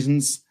lot of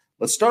reasons.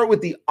 Let's start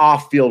with the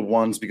off-field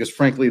ones because,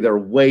 frankly, they're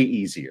way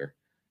easier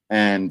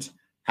and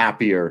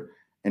happier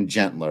and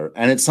gentler.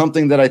 And it's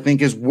something that I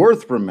think is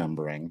worth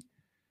remembering.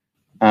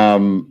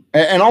 And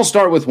I'll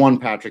start with one,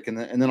 Patrick, and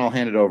then I'll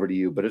hand it over to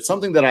you. But it's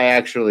something that I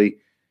actually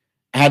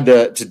had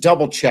to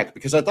double check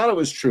because I thought it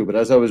was true. But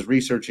as I was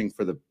researching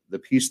for the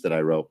piece that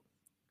I wrote,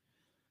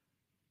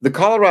 the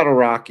Colorado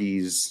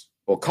Rockies,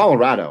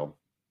 Colorado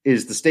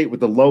is the state with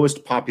the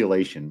lowest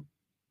population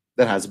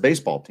that has a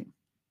baseball team.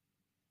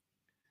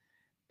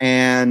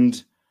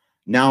 And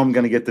now I'm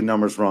going to get the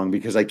numbers wrong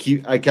because I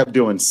kept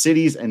doing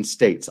cities and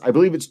states. I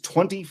believe it's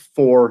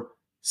 24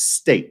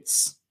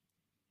 states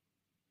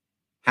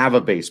have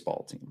a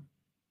baseball team.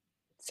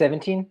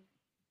 17?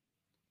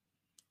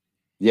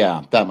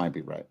 Yeah, that might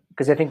be right.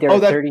 Because I think there are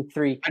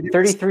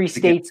 33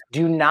 states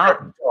do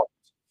not.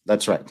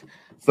 That's right.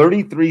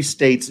 33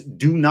 states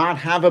do not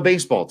have a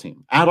baseball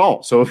team at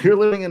all. So if you're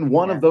living in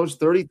one of those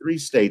 33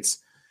 states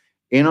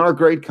in our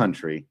great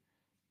country,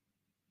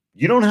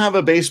 you don't have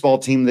a baseball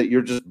team that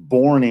you're just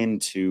born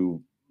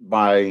into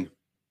by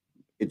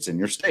it's in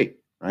your state,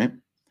 right?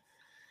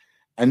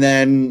 And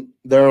then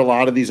there are a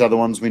lot of these other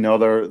ones. We know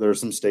there are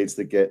some states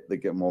that get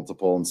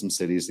multiple and some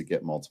cities that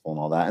get multiple and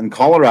all that. And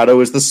Colorado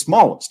is the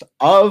smallest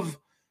of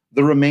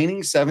the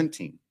remaining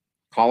 17.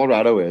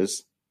 Colorado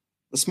is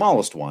the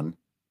smallest one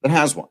that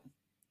has one.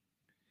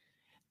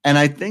 And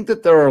I think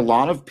that there are a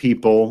lot of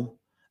people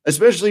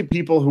especially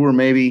people who are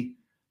maybe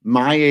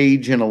my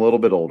age and a little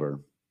bit older,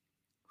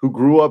 who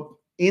grew up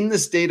in the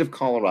state of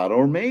Colorado,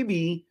 or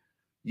maybe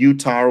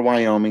Utah or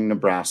Wyoming,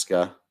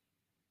 Nebraska,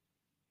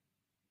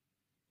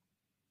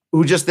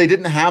 who just, they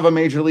didn't have a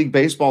Major League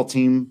Baseball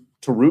team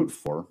to root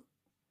for.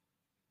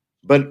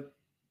 But,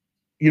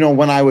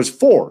 when I was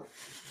 4,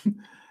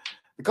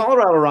 the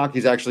Colorado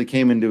Rockies actually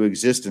came into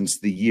existence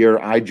the year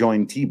I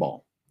joined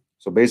T-ball.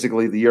 So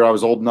basically the year I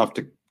was old enough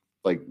to,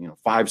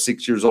 5,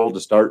 6 years old,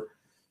 to start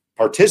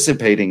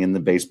participating in the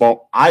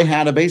baseball, I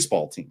had a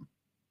baseball team.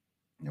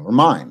 They were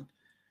mine.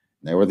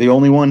 They were the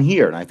only one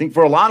here. And I think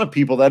for a lot of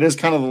people, that is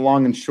kind of the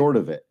long and short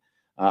of it.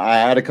 I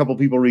had a couple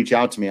people reach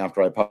out to me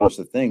after I published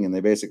the thing, and they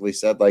basically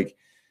said,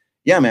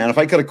 yeah, man, if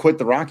I could have quit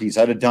the Rockies,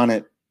 I'd have done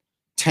it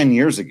 10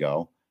 years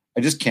ago.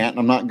 I just can't, and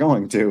I'm not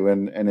going to.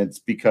 And it's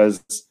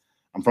because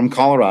I'm from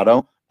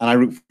Colorado, and I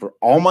root for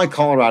all my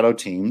Colorado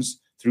teams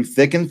through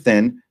thick and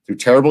thin, through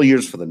terrible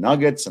years for the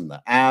Nuggets and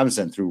the Avs,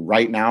 and through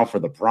right now for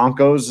the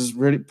Broncos is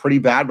really pretty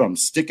bad, but I'm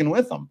sticking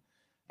with them.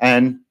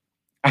 And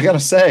I got to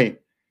say,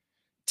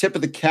 tip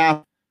of the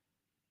cap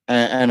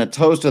and a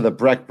toast to the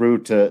Breck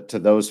Brew to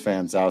those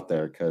fans out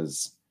there,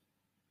 because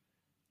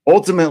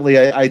ultimately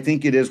I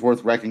think it is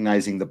worth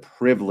recognizing the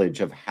privilege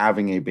of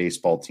having a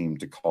baseball team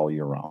to call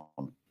your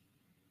own.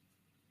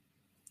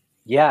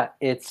 Yeah,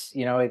 it's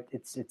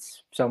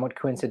it's somewhat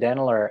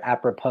coincidental or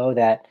apropos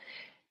that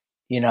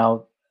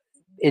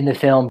in the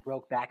film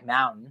Brokeback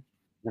Mountain,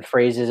 the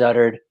phrase is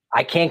uttered,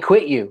 "I can't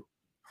quit you,"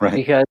 right?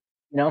 Because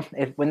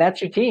when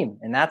that's your team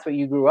and that's what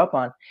you grew up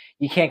on,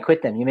 you can't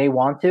quit them. You may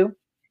want to,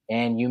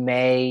 and you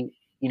may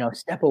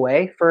step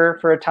away for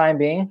a time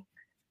being,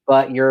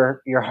 but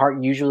your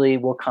heart usually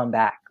will come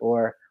back,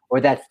 or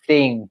that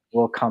thing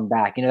will come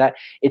back. That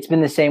it's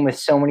been the same with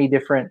so many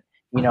different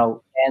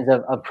fans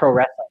of pro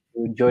wrestling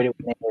who enjoyed it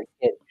when they were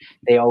a kid.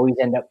 They always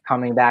end up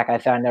coming back. I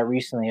found out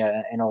recently,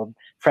 an old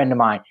friend of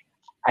mine,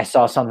 I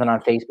saw something on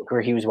Facebook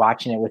where he was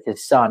watching it with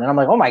his son, and I'm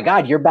like, oh my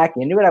God, you're back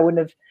into it. I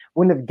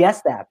wouldn't have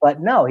guessed that,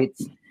 but no,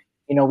 it's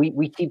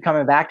we keep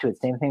coming back to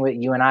it. Same thing with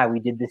you and I.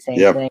 We did the same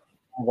thing.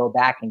 And go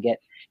back and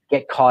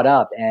get caught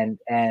up, and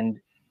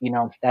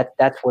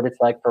that's what it's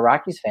like for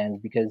Rockies fans,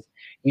 because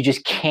you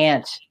just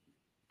can't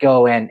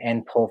go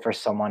and pull for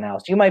someone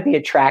else. You might be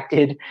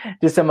attracted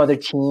to some other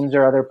teams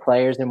or other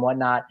players and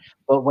whatnot,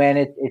 but when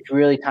it's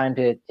really time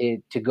to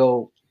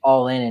go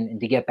all in and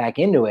to get back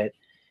into it,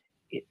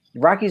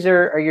 Rockies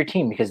are your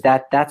team, because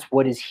that's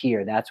what is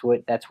here. That's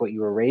what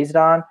you were raised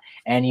on,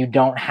 and you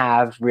don't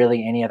have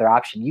really any other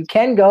option. You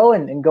can go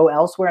and go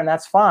elsewhere, and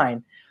that's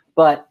fine,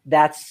 but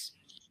that's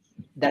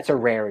a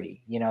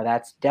rarity.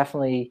 That's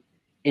definitely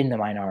in the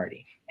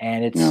minority,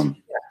 and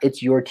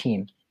it's your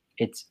team.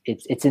 It's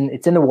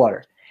in the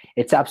water.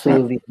 It's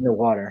absolutely in the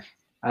water.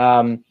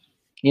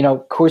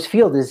 Coors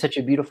Field is such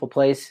a beautiful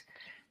place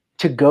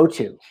to go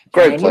to.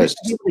 Great place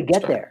to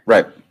get there.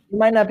 Right. You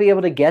might not be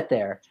able to get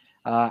there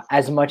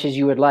as much as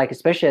you would like,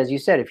 especially as you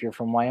said, if you're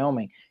from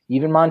Wyoming,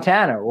 even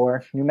Montana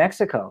or New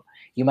Mexico.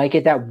 You might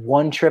get that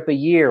one trip a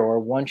year or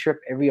one trip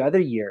every other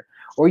year,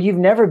 or you've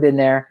never been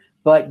there,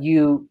 but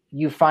you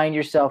find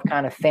yourself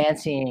kind of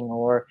fancying,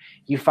 or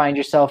you find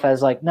yourself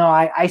as no,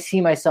 I see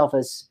myself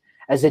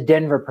as a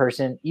Denver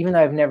person, even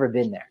though I've never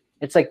been there.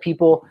 It's like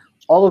people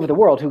all over the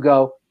world who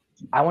go,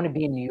 I want to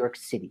be in New York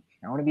City.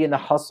 I want to be in the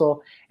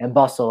hustle and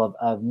bustle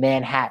of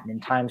Manhattan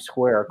and Times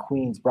Square or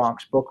Queens,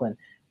 Bronx, Brooklyn,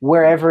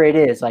 wherever it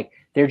is.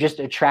 They're just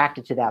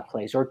attracted to that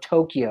place, or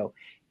Tokyo.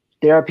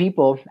 There are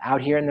people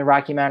out here in the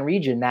Rocky Mountain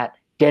region that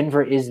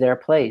Denver is their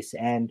place,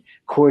 and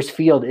Coors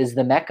Field is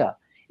the Mecca.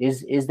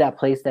 Is that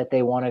place that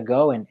they want to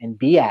go and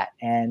be at.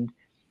 And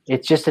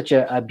it's just such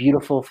a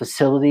beautiful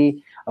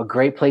facility, a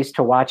great place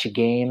to watch a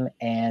game.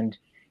 And,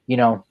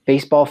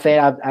 baseball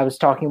fan, I was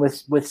talking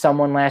with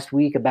someone last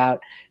week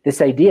about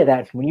this idea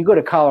that when you go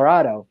to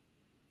Colorado,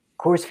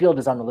 Coors Field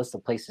is on the list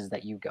of places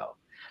that you go.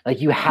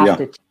 You have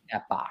to tick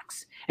that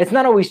box. It's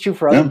not always true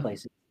for other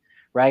places,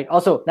 right?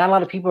 Also, not a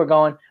lot of people are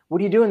going,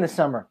 what are you doing this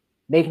summer?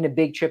 Making a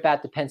big trip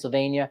out to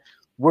Pennsylvania.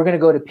 We're going to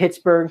go to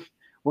Pittsburgh.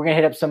 We're going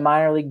to hit up some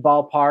minor league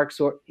ballparks,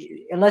 or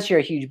unless you're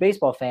a huge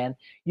baseball fan,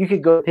 you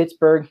could go to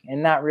Pittsburgh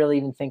and not really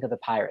even think of the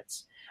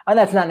Pirates. And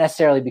that's not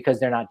necessarily because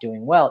they're not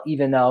doing well,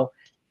 even though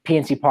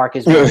PNC Park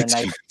is one of the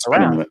nicest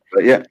around.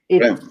 But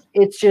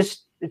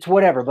it's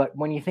whatever. But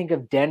when you think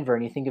of Denver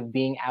and you think of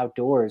being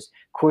outdoors,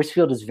 Coors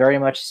Field is very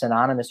much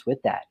synonymous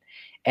with that.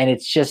 And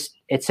it's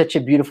such a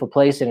beautiful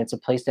place, and it's a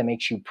place that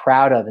makes you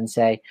proud of and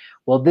say,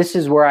 well, this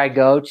is where I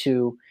go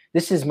to.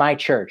 This is my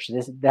church,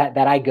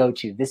 that I go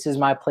to. This is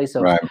my place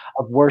of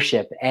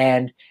worship.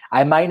 And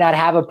I might not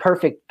have a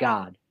perfect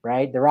God,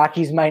 right? The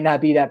Rockies might not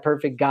be that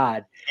perfect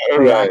God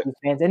for Rockies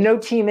fans. And no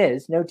team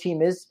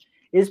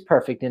is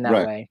perfect in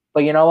that way.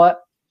 But you know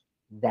what?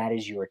 That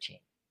is your team.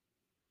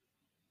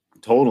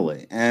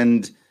 Totally.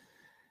 And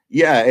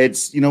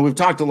it's, we've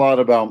talked a lot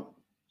about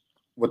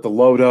what the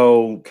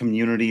Lodo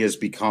community has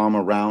become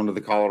around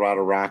the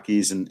Colorado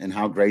Rockies and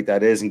how great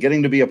that is, and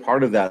getting to be a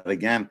part of that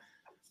again.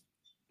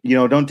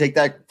 Don't take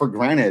that for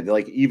granted.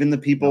 Even the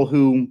people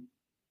who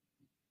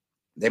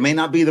They may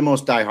not be the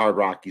most diehard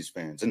Rockies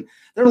fans. And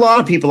there are a lot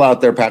of people out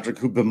there, Patrick,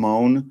 who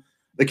bemoan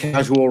the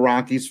casual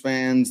Rockies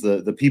fans,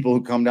 the people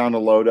who come down to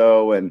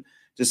Lodo and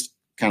just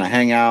kind of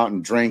hang out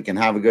and drink and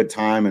have a good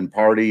time and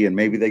party. And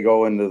maybe they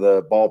go into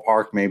the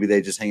ballpark. Maybe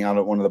they just hang out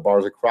at one of the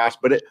bars across.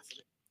 But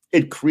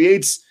it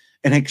creates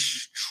an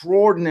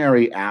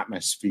extraordinary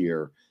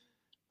atmosphere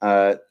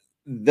that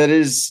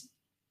is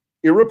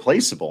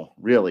irreplaceable,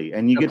 really.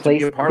 And you get to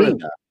be a part of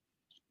that.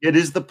 It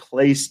is the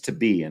place to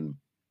be. And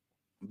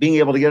being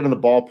able to get in the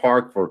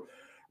ballpark for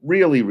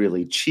really,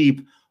 really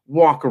cheap,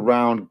 walk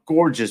around,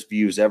 gorgeous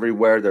views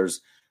everywhere.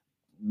 There's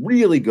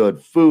really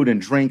good food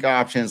and drink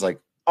options, like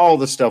all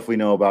the stuff we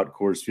know about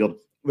Coors Field.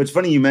 It's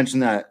funny you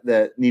mentioned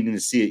that needing to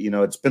see it. You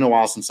know, it's been a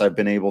while since I've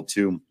been able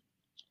to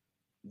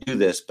do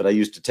this, but I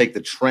used to take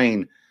the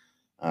train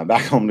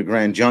back home to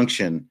Grand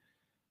Junction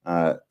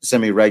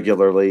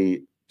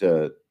semi-regularly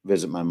to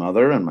visit my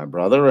mother and my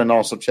brother, and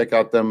also check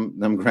out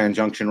them Grand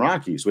Junction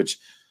Rockies, which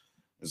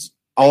is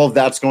all of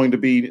that's going to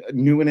be a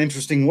new and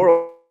interesting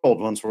world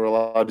once we're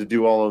allowed to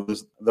do all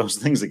of those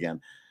things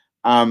again.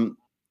 And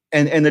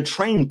the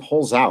train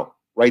pulls out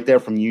right there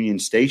from Union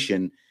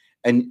Station,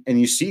 and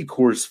you see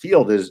Coors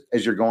Field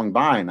as you're going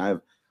by. And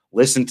I've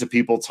listened to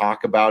people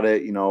talk about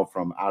it, you know,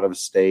 from out of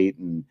state,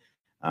 and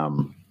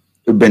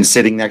who've been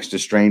sitting next to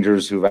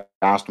strangers who've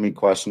asked me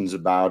questions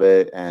about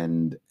it.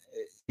 And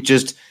it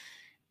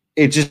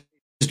just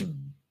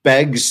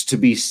begs to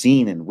be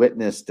seen and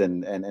witnessed,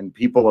 and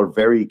people are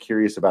very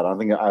curious about it. I don't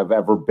think I've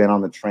ever been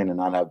on the train and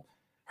not have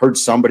heard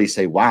somebody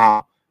say,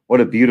 wow, what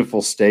a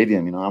beautiful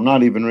stadium. You know, I'm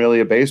not even really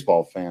a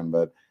baseball fan,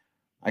 but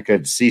I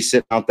could see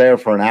sitting out there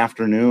for an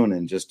afternoon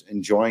and just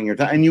enjoying your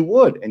time.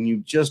 And you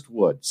just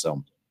would.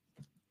 So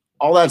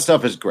all that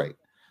stuff is great.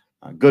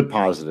 Good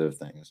positive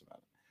things about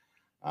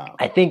it.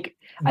 I think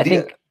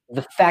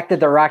the fact that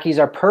the Rockies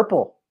are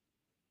purple,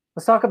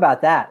 let's talk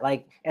about that.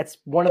 Like, it's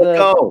one of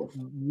the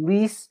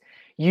least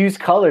used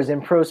colors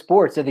in pro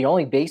sports. They're the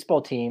only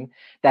baseball team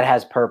that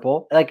has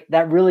purple. Like,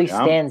 that really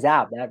stands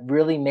out. That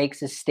really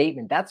makes a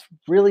statement. That's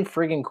really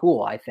friggin'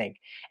 cool, I think,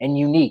 and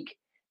unique.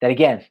 That,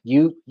 again,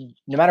 no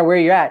matter where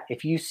you're at,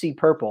 if you see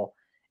purple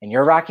and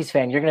you're a Rockies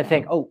fan, you're going to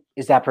think, oh,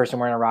 is that person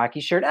wearing a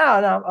Rockies shirt?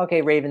 Oh, no,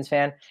 okay, Ravens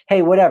fan.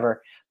 Hey,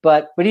 whatever.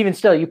 But even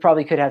still, you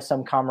probably could have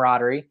some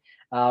camaraderie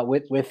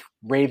with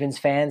Ravens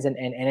fans and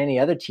any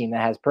other team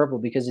that has purple,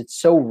 because it's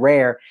so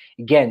rare,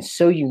 again,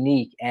 so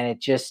unique. And it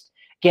just,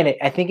 again,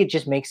 I think it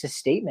just makes a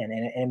statement,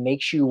 and it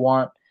makes you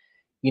want,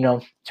 you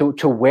know,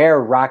 to wear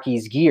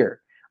Rockies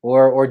gear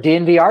or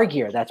DNVR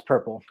gear that's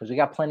purple, because we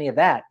got plenty of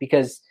that,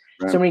 because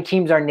so many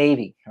teams are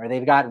navy, or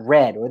they've got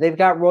red, or they've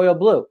got royal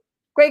blue.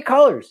 Great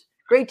colors,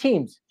 great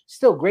teams,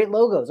 still great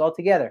logos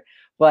altogether.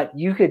 But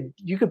you could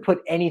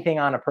put anything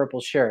on a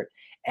purple shirt,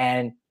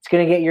 and it's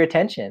going to get your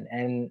attention,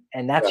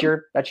 and that's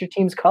your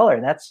team's color,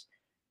 and that's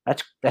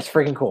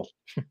freaking cool.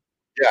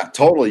 Yeah,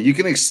 totally. You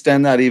can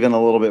extend that even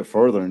a little bit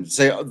further and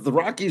say the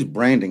Rockies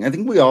branding. I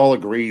think we all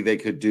agree they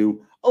could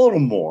do a little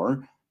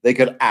more. They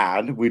could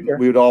add. We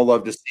would all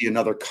love to see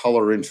another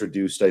color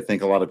introduced. I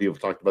think a lot of people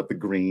have talked about the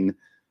green.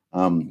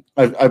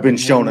 I've been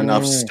shown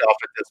enough stuff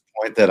at this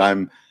point that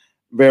I'm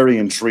very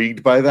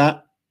intrigued by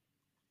that.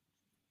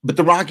 But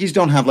the Rockies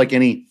don't have like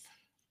any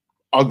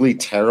ugly,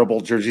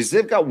 terrible jerseys.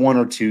 They've got one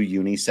or two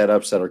uni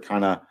setups that are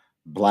kind of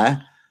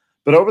blah.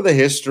 But over the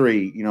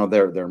history, you know,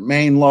 their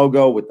main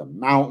logo with the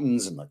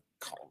mountains and the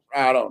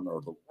Colorado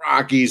or the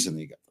Rockies, and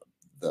you got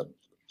the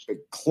big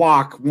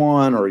clock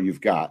one, or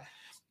you've got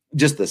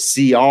just the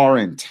CR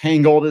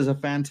Entangled is a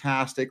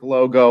fantastic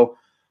logo.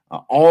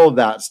 All of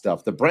that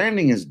stuff. The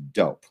branding is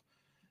dope.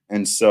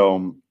 And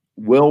so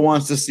Will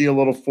wants to see a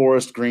little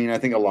forest green. I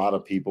think a lot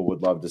of people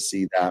would love to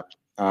see that.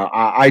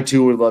 I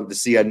too would love to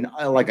see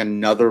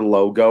another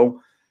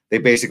logo. They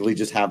basically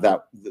just have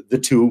that the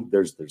two.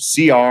 There's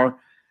CR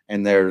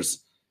and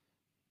there's,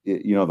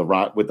 you know, the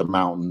rock with the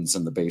mountains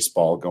and the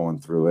baseball going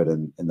through it,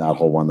 and that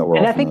whole one that we're.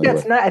 And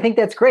I think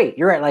that's great.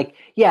 You're right. Like,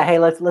 yeah, hey,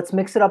 let's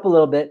mix it up a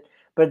little bit,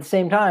 but at the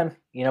same time,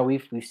 you know,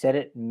 we've said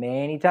it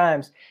many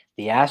times.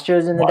 The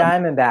Astros and the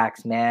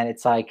Diamondbacks, man,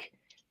 it's like,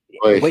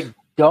 wait,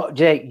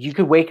 Jay, you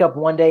could wake up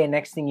one day and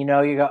next thing you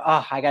know, you go,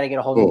 oh, I got to get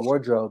a whole new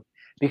wardrobe,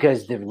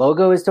 because the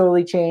logo has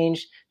totally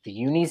changed, the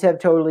unis have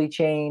totally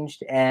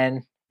changed,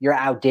 and you're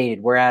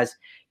outdated. Whereas,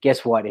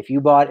 guess what? If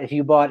you bought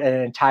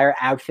an entire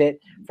outfit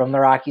from the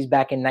Rockies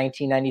back in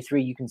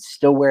 1993, you can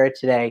still wear it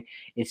today.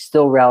 It's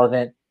still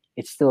relevant.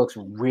 It still looks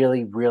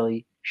really,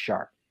 really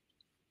sharp.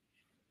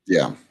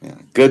 Yeah.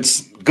 Good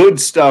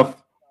stuff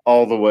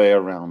all the way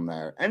around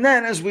there. And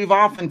then, as we've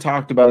often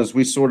talked about, as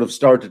we sort of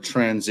start to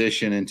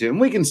transition into, and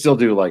we can still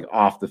do like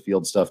off the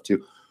field stuff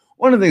too.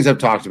 One of the things I've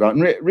talked about,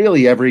 and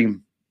really every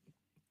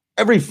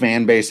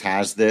fan base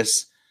has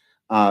this,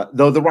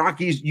 though the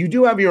Rockies, you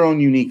do have your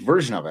own unique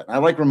version of it. And I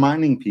like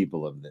reminding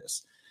people of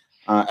this.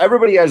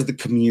 Everybody has the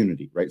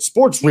community, right?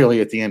 Sports, really,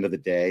 at the end of the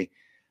day,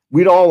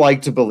 we'd all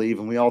like to believe,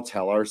 and we all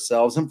tell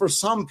ourselves, and for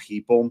some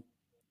people,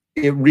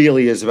 it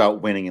really is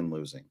about winning and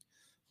losing.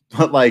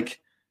 But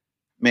like,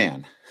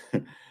 man,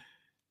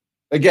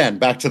 again,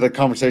 back to the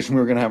conversation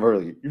we were going to have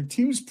earlier, your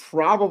team's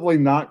probably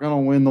not going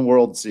to win the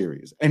World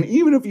Series. And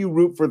even if you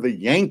root for the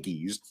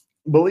Yankees,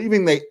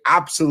 believing they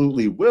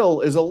absolutely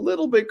will is a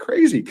little bit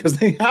crazy because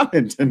they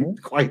haven't in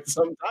quite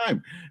some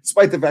time,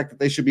 despite the fact that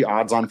they should be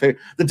odds on favorite.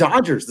 The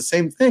Dodgers, the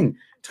same thing.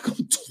 It took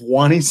them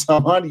 20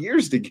 some odd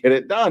years to get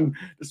it done,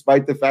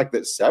 despite the fact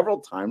that several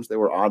times they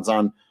were odds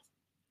on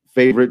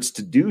favorites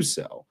to do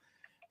so.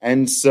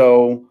 And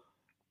so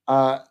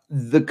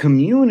the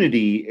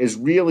community is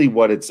really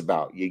what it's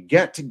about. You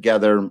get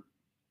together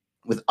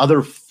with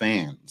other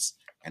fans,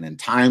 and in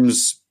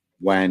times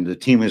when the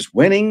team is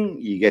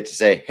winning, you get to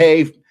say,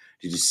 hey,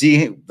 did you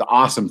see the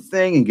awesome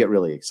thing, and get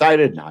really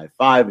excited and high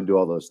five and do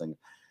all those things.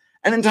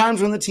 And in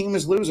times when the team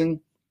is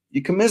losing,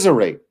 you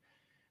commiserate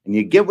and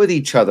you get with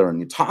each other and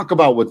you talk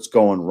about what's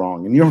going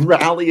wrong and you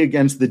rally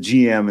against the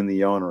GM and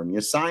the owner and you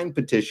sign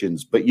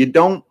petitions, but you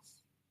don't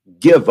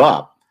give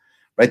up,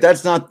 right?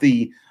 That's not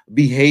the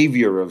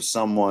behavior of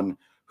someone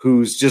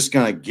who's just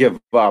going to give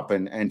up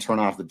and turn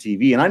off the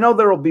TV. And I know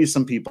there will be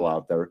some people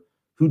out there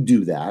who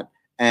do that,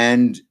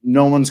 and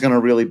no one's going to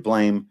really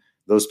blame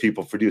those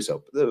people for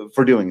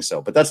doing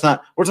so. But that's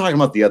not, we're talking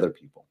about the other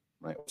people,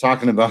 right? We're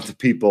talking about the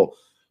people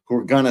who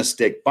are going to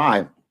stick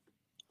by,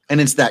 and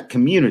it's that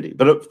community.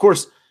 But of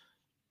course,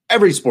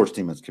 every sports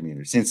team has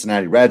community.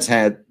 Cincinnati Reds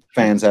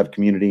fans have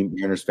community,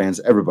 Mariners fans,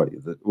 everybody.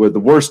 We're the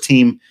worst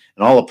team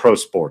in all of pro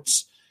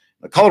sports.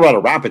 The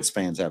Colorado Rapids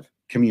fans have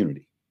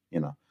community,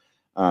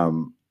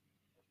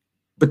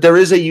 but there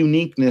is a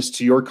uniqueness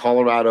to your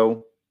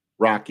Colorado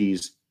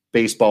Rockies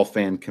baseball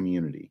fan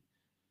community.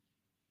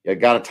 You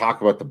got to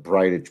talk about the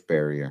Brightage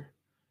barrier.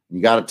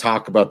 You got to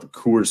talk about the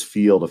Coors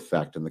Field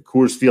effect and the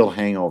Coors Field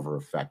hangover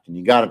effect. And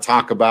you got to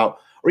talk about,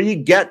 or you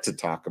get to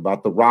talk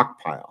about the rock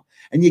pile.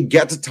 And you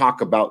get to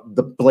talk about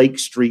the Blake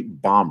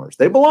Street Bombers.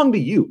 They belong to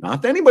you,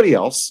 not to anybody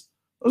else.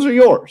 Those are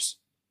yours.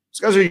 Those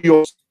guys are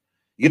yours.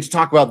 You get to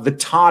talk about the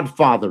Todd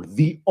Father,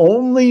 the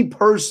only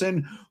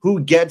person who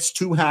gets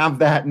to have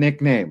that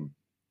nickname.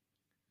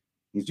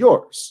 He's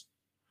yours,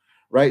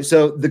 right?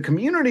 So the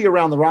community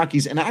around the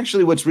Rockies, and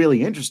actually what's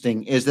really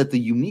interesting is that the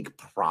unique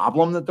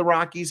problem that the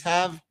Rockies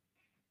have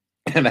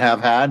and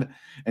have had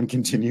and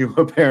continue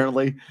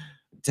apparently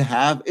to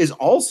have is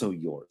also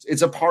yours.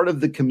 It's a part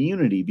of the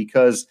community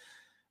because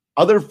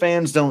other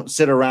fans don't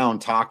sit around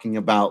talking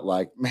about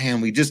like, man,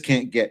 we just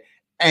can't get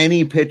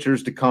any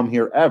pitchers to come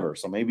here ever.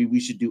 So maybe we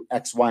should do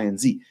X, Y, and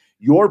Z.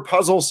 Your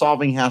puzzle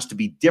solving has to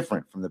be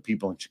different from the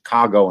people in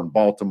Chicago and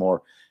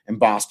Baltimore and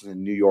Boston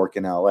and New York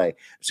and LA.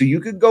 So you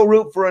could go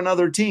root for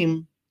another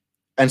team.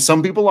 And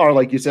some people are,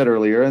 like you said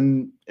earlier,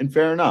 and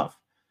fair enough.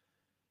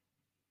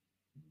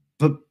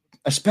 But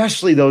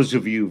especially those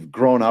of you who've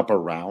grown up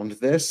around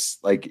this,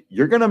 like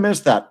you're going to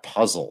miss that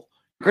puzzle.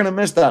 You're going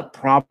to miss that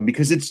problem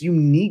because it's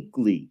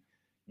uniquely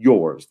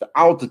yours. The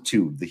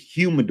altitude, the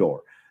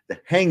humidor, the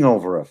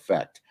hangover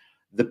effect,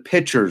 the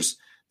pitchers,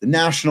 the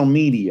national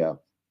media,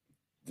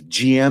 the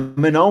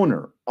GM and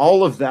owner,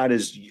 all of that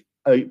is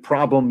a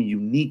problem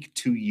unique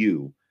to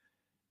you.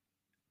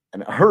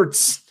 And it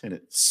hurts and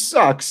it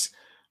sucks,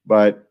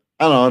 but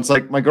I don't know. It's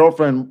like my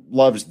girlfriend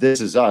loves This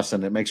Is Us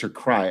and it makes her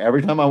cry.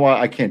 Every time I watch,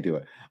 I can't do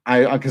it.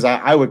 Because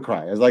I would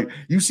cry. I was like,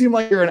 you seem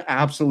like you're in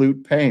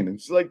absolute pain. And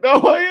she's like,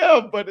 no, I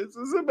am, but this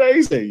is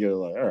amazing. You're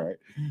like, all right.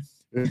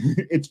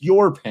 It's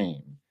your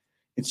pain.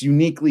 It's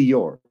uniquely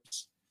yours.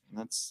 And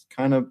that's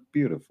kind of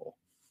beautiful.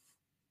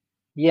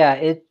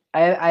 Yeah,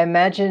 I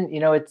imagine,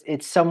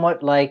 it's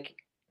somewhat like,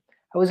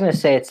 I was going to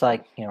say it's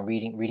like,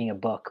 reading a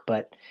book,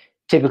 but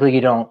typically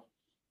you don't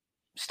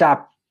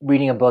stop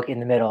reading a book in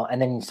the middle and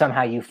then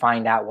somehow you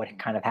find out what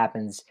kind of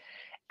happens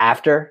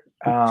after.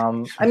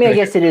 I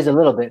guess it is a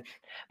little bit,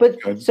 but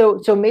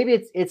so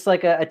maybe it's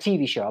like a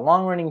TV show, a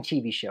long running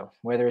TV show,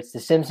 whether it's The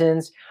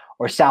Simpsons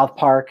or South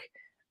Park.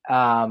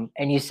 And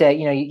you say,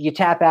 you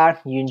tap out,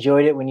 you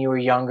enjoyed it when you were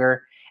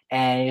younger,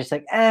 and you're just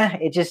like,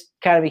 it just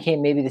kind of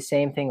became maybe the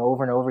same thing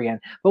over and over again.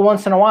 But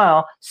once in a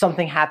while,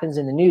 something happens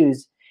in the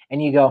news and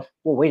you go,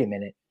 well, wait a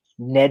minute.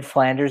 Ned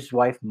Flanders'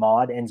 wife,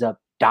 Maude, ends up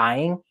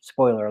dying.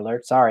 Spoiler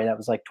alert. Sorry, that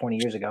was like 20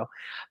 years ago.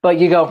 But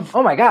you go,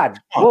 oh my God,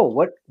 whoa,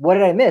 what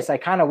did I miss? I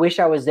kind of wish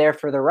I was there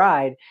for the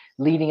ride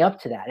leading up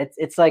to that.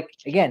 It's like,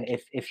 again,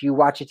 if you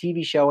watch a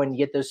TV show and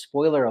you get those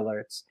spoiler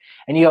alerts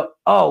and you go,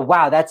 oh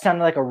wow, that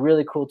sounded like a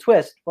really cool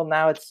twist. Well,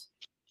 now it's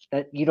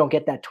that you don't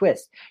get that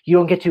twist. You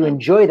don't get to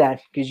enjoy that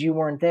because you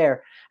weren't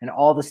there, and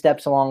all the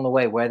steps along the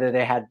way, whether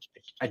they had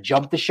a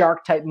jump the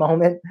shark type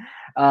moment,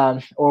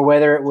 or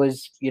whether it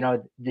was,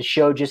 the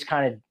show just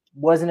kind of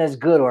wasn't as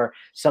good, or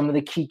some of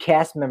the key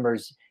cast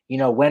members,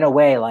 went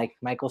away, like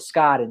Michael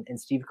Scott and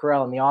Steve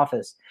Carell in The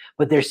Office.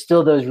 But there's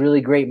still those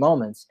really great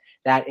moments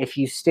that if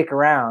you stick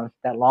around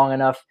that long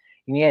enough,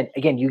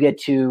 again, you get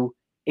to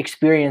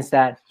experience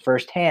that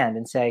firsthand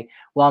and say,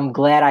 well, I'm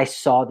glad I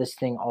saw this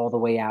thing all the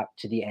way out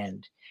to the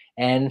end.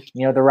 And,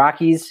 the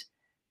Rockies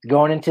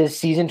going into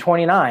season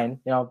 29,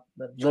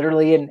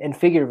 literally and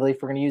figuratively,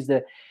 if we're going to use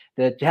the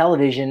the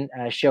television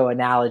show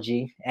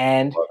analogy,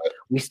 and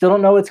we still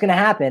don't know what's going to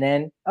happen.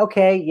 And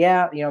okay,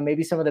 yeah,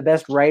 maybe some of the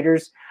best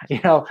writers,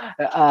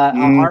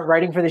 aren't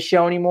writing for the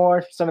show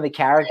anymore. Some of the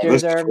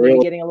characters are maybe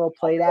getting a little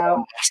played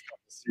out.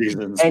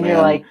 Seasons, and man.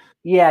 you're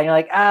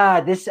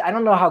like, this, I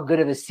don't know how good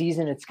of a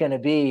season it's going to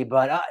be,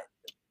 but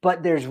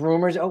there's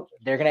rumors. Oh,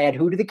 they're going to add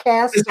who to the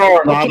cast? This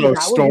Arenado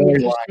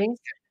storyline.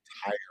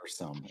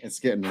 Tiresome. It's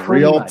getting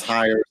real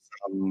tiresome.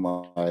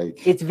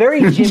 Like, it's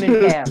very Jim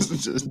and Pam.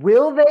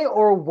 Will they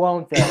or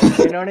won't they?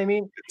 You know what I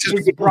mean?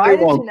 Is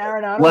Bryant and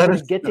Arenado going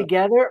to get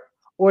together,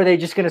 or are they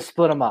just going to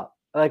split them up?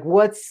 Like,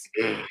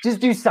 just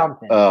do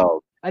something.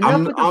 Enough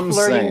with the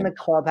flirting in the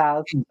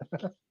clubhouse.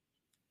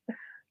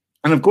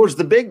 And of course,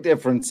 the big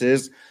difference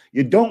is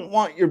you don't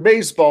want your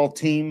baseball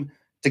team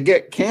to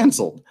get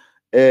canceled.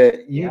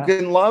 You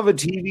can love a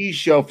TV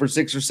show for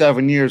 6 or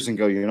 7 years and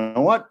go, you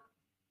know what?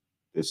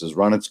 This has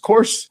run its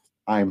course.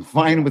 I'm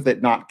fine with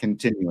it not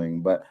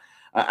continuing. But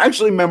I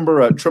actually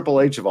remember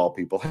Triple H, of all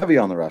people, heavy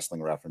on the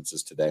wrestling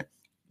references today,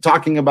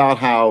 talking about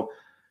how,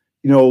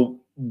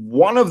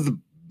 one of the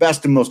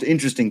best and most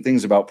interesting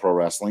things about pro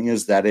wrestling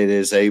is that it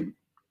is a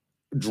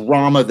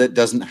drama that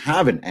doesn't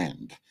have an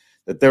end.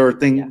 That there are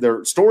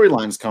their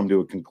storylines come to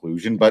a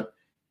conclusion, but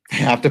they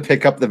have to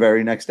pick up the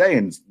very next day.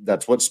 And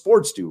that's what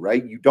sports do,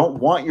 right? You don't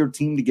want your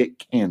team to get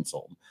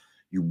canceled.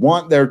 You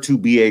want there to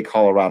be a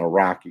Colorado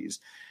Rockies.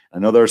 I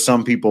know there are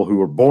some people who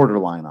are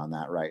borderline on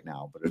that right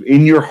now, but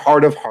in your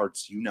heart of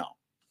hearts, you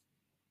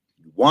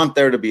want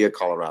there to be a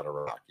Colorado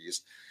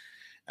Rockies.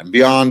 And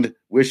beyond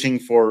wishing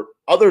for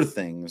other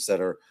things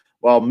that are,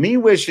 well, me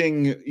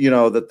wishing,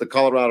 that the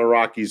Colorado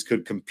Rockies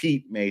could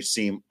compete may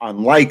seem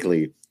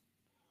unlikely.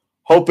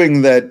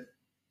 Hoping that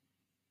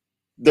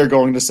they're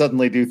going to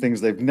suddenly do things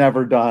they've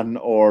never done,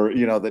 or,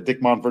 that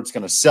Dick Monfort's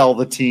going to sell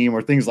the team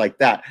or things like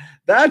that.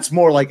 That's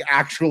more like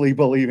actually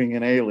believing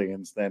in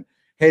aliens than,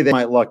 hey, they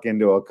might luck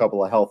into a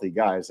couple of healthy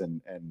guys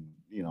and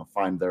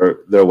find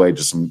their way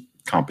to some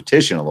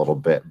competition a little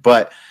bit.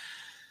 But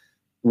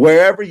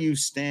wherever you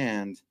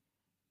stand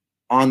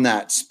on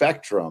that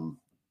spectrum,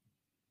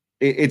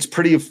 it's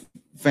pretty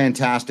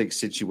fantastic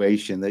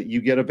situation that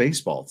you get a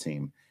baseball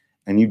team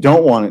and you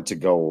don't want it to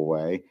go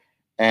away.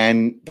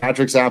 And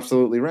Patrick's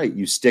absolutely right.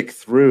 You stick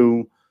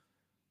through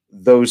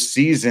those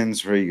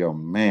seasons where you go,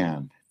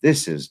 man,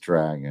 this is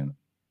dragging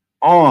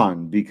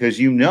on, because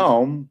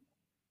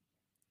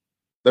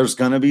there's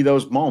going to be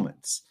those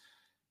moments.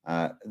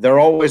 There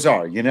always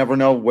are. You never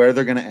know where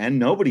they're going to end.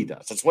 Nobody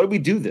does. That's why we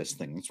do this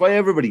thing. That's why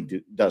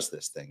everybody does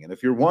this thing. And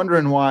if you're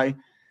wondering why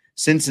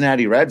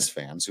Cincinnati Reds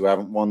fans who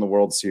haven't won the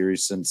World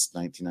Series since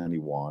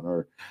 1991,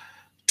 or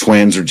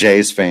Twins or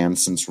Jays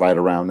fans since right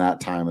around that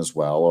time as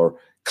well, or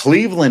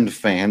Cleveland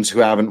fans who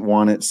haven't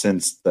won it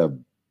since the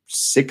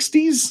 60s.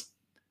 Is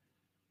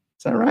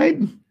that right?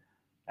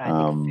 I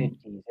think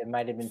 50s. It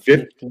might have been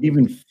 50,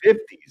 even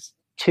 50s.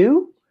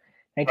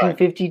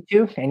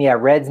 1952. Right. And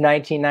Reds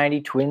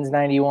 1990, Twins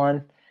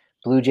 91,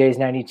 Blue Jays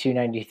 92,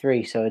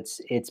 93. So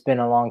it's been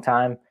a long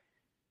time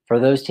for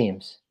those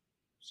teams.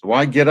 So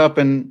why get up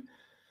and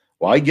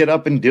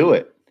do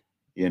it?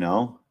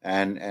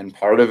 And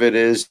part of it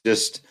is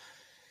just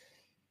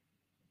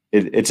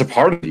it's a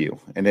part of you,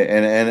 and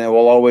it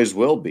will always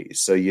will be.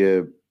 So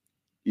you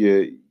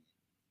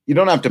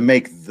don't have to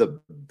make the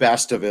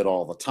best of it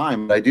all the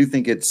time, but I do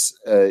think it's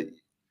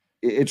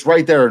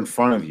right there in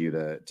front of you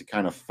to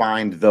kind of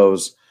find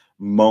those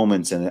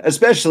moments in it,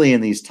 especially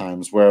in these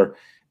times where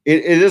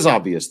it is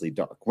obviously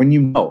dark,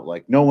 when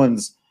like no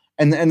one's,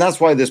 and that's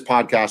why this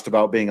podcast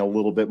about being a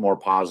little bit more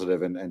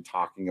positive and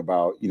talking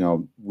about,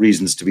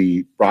 reasons to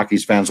be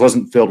Rockies fans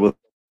wasn't filled with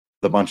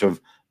a bunch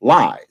of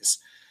lies.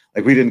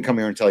 Like, we didn't come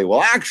here and tell you,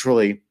 well,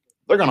 actually,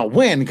 they're going to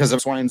win because of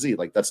X, Y, and Z.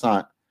 Like, that's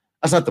not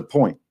the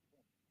point.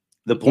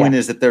 The point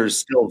is that there's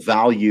still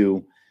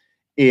value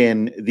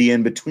in the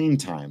in-between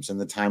times, and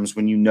the times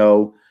when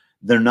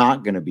they're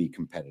not going to be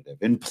competitive,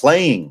 and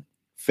playing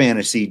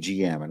fantasy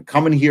GM and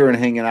coming here and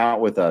hanging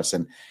out with us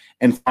and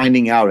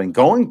finding out and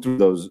going through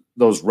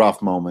those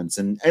rough moments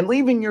and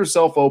leaving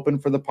yourself open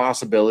for the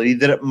possibility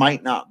that it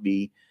might not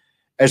be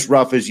as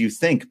rough as you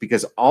think,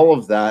 because all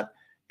of that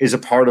is a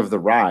part of the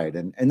ride.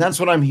 And that's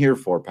what I'm here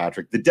for,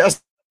 Patrick. The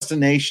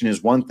destination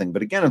is one thing,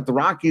 but again, if the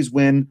Rockies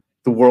win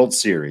the World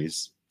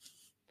Series,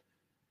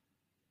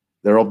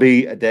 there'll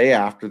be a day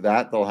after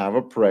that, they'll have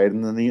a parade.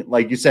 And then,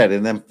 like you said,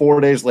 and then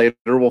 4 days later,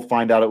 we'll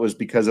find out it was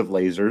because of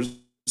lasers.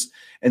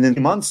 And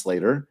then months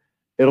later,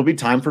 it'll be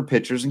time for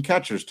pitchers and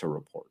catchers to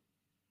report.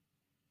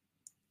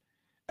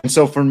 And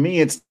so for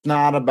me, it's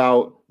not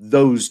about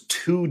those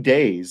 2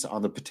 days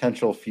on the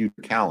potential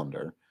future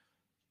calendar,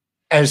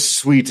 as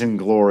sweet and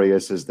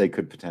glorious as they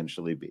could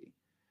potentially be.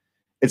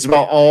 It's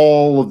about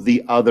all of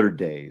the other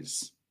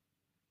days,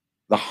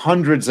 the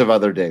hundreds of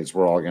other days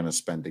we're all going to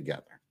spend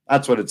together.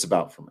 That's what it's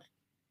about for me.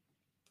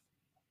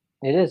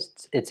 It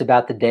is. It's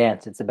about the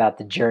dance. It's about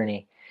the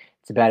journey.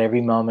 It's about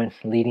every moment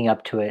leading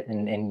up to it,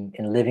 and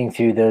living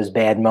through those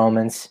bad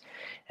moments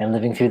and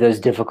living through those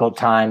difficult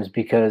times,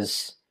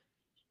 because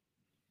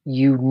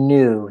you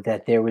knew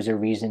that there was a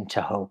reason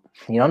to hope.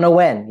 You don't know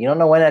when. You don't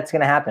know when that's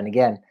going to happen.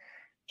 Again,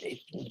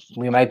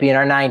 we might be in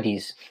our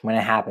 90s when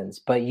it happens,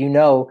 but you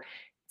know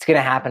it's going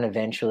to happen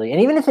eventually.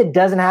 And even if it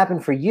doesn't happen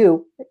for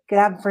you, it could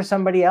happen for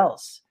somebody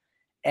else.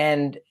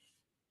 And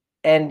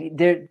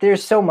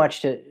there's so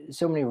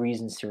many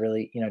reasons to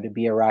really, to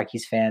be a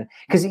Rockies fan.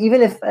 Because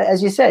even if,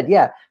 as you said,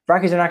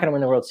 Rockies are not going to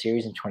win the World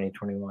Series in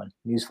 2021,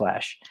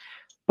 newsflash.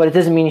 But it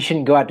doesn't mean you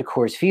shouldn't go out to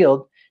Coors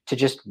Field to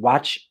just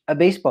watch a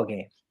baseball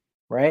game,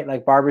 right?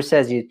 Like Barbara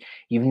says,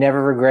 you've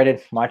never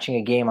regretted watching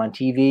a game on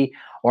TV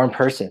or in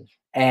person.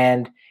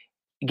 And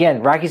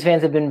again, Rockies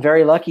fans have been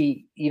very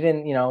lucky,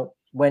 even,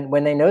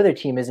 when they know their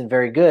team isn't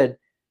very good,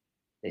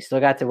 they still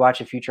got to watch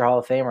a future Hall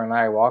of Famer and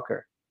Larry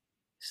Walker.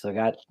 Still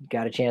got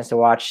a chance to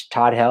watch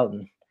Todd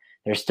Helton.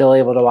 They're still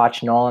able to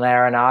watch Nolan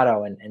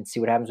Arenado and see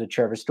what happens with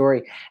Trevor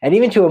Story. And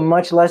even to a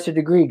much lesser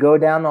degree, go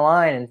down the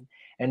line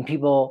and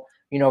people,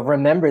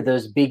 remember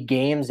those big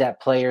games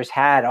that players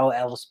had. Oh,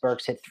 Elvis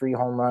Burks hit 3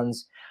 home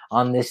runs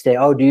on this day.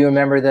 Oh, do you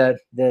remember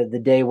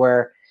the day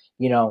where,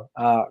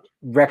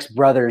 Rex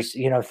Brothers,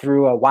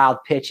 threw a wild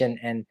pitch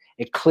and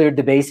it cleared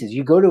the bases?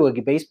 You go to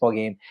a baseball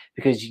game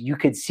because you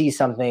could see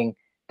something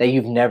that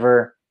you've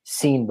never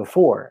seen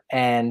before.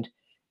 And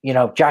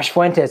Josh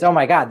Fuentes, oh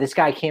my God, this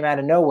guy came out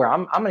of nowhere.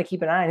 I'm going to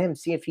keep an eye on him,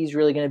 see if he's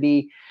really going to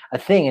be a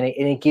thing. And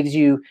it gives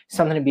you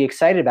something to be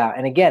excited about.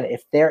 And again,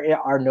 if there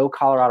are no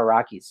Colorado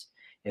Rockies,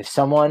 if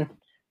someone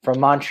from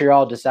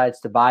Montreal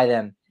decides to buy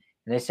them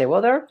and they say,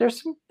 well,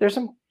 there's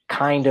some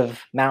kind of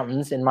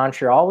mountains in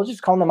Montreal, we'll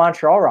just call them the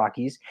Montreal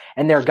Rockies,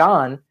 and they're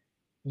gone,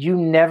 you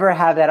never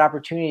have that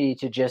opportunity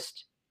to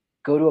just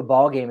go to a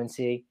ball game and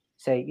say,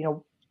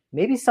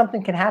 maybe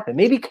something can happen.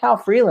 Maybe Cal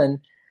Freeland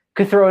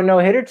could throw a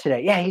no-hitter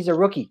today. Yeah, he's a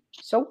rookie.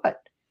 So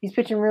what? He's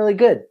pitching really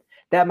good.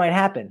 That might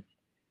happen.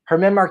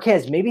 Germán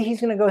Marquez, maybe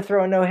he's going to go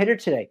throw a no-hitter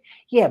today.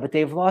 Yeah, but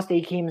they've lost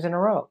 8 games in a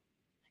row.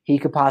 He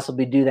could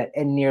possibly do that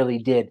and nearly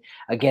did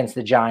against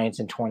the Giants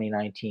in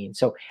 2019.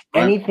 So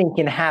anything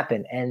can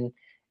happen. And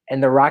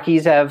the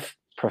Rockies have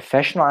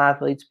professional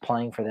athletes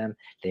playing for them.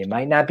 They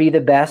might not be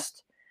the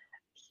best,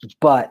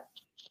 but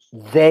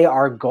they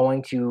are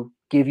going to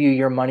give you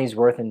your money's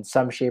worth in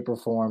some shape or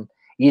form,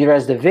 either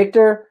as the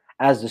victor,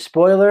 as the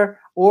spoiler,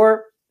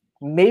 or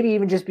maybe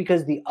even just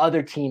because the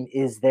other team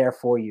is there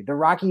for you. The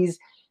Rockies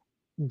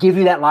give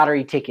you that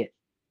lottery ticket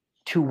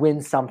to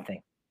win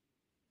something.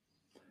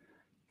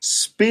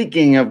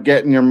 Speaking of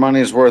getting your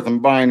money's worth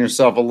and buying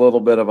yourself a little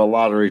bit of a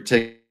lottery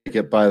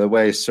ticket, by the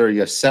way, sir,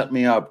 you set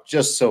me up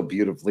just so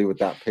beautifully with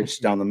that pitch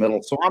down the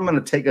middle. So I'm going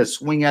to take a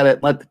swing at it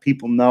and let the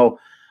people know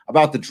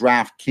about the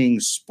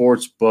DraftKings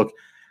Sportsbook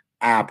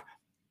app.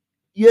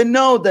 You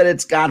know that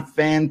it's got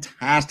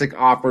fantastic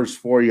offers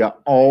for you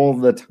all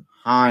the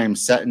time,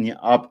 setting you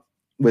up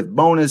with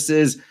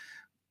bonuses,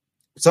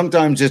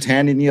 sometimes just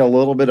handing you a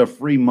little bit of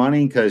free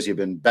money because you've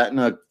been betting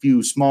a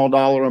few small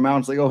dollar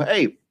amounts. They go,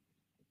 hey,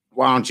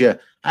 why don't you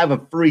have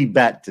a free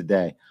bet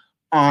today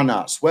on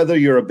us? Whether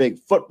you're a big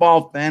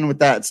football fan with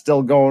that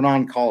still going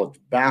on, college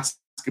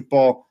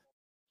basketball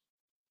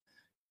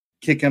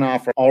kicking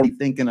off, or already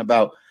thinking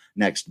about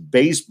next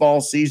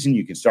baseball season,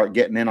 you can start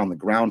getting in on the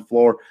ground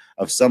floor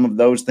of some of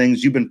those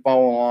things. You've been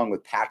following along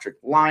with Patrick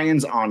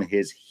Lyons on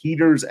his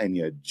heaters, and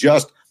you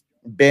just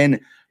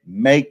been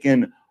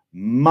making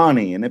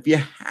money. And if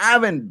you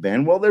haven't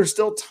been, well, there's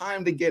still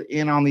time to get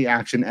in on the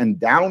action and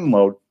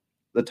download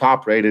the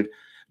top-rated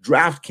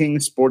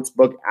DraftKings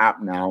Sportsbook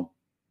app now.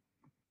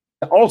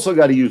 You also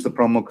got to use the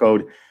promo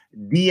code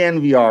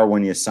DNVR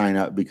when you sign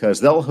up,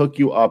 because they'll hook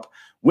you up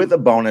with a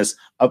bonus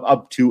of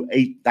up to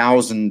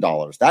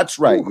 $8,000. That's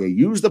right. You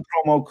use the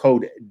promo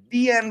code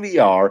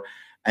DNVR,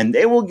 and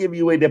they will give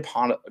you a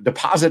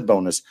deposit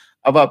bonus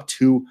of up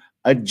to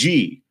a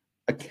G,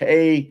 a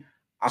K,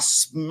 a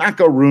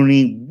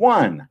smackaroony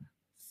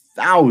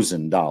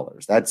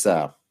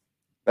 $1,000.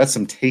 That's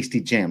some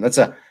tasty jam. That's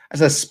a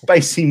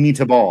spicy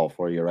meatball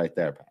for you right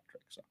there,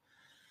 Patrick. So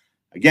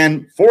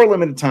again, for a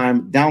limited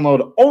time,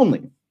 download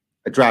only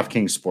at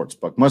DraftKings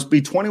Sportsbook. Must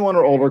be 21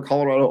 or older,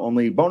 Colorado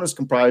only. Bonus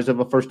comprised of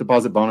a first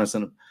deposit bonus,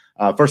 and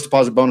first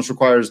deposit bonus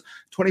requires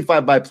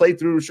 25 by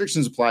playthrough.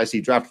 Restrictions apply. See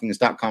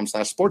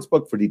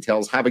DraftKings.com/sportsbook for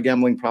details. Have a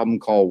gambling problem?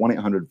 Call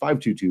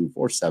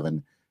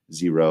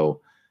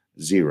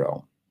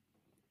 1-800-522-4700.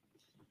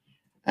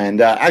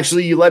 And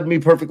actually, you led me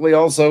perfectly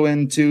also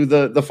into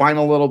the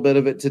final little bit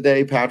of it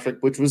today,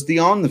 Patrick, which was the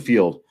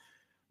on-the-field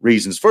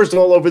reasons. First of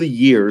all, over the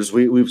years,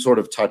 we've sort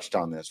of touched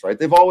on this, right?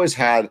 They've always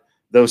had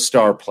those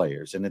star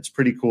players, and it's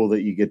pretty cool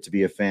that you get to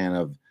be a fan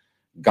of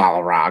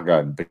Galarraga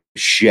and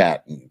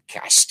Bichette and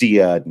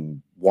Castilla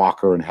and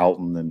Walker and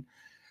Helton and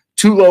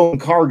Tulo and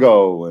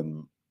Cargo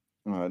and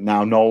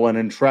now Nolan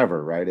and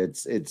Trevor, right?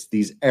 It's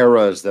these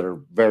eras that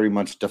are very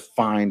much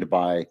defined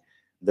by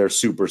their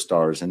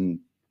superstars.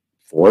 And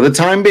for the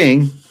time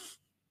being,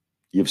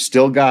 you've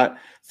still got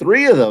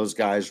 3 of those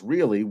guys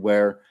really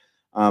where,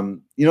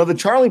 the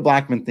Charlie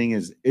Blackmon thing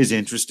is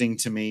interesting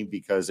to me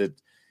because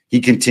he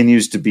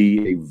continues to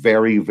be a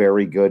very,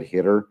 very good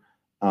hitter.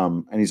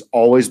 And he's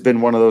always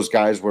been one of those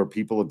guys where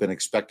people have been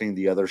expecting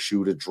the other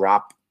shoe to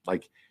drop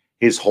like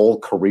his whole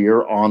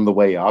career on the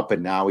way up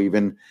and now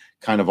even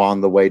kind of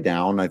on the way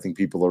down. I think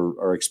people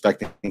are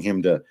expecting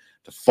him to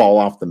fall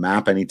off the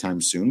map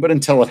anytime soon. But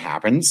until it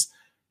happens,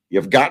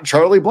 you've got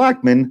Charlie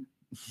Blackmon,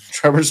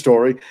 Trevor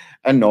Story,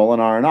 and Nolan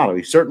Arenado.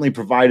 He certainly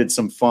provided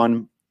some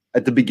fun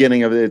at the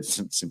beginning of it. It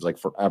seems like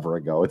forever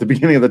ago. At the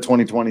beginning of the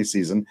 2020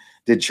 season,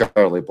 did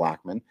Charlie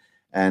Blackmon.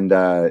 And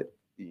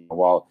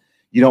while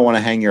you don't want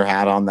to hang your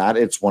hat on that,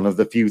 it's one of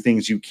the few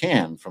things you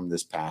can from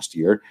this past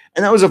year.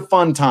 And that was a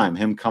fun time,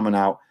 him coming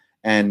out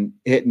and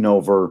hitting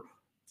over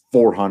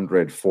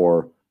 400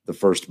 for the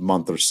first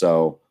month or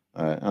so.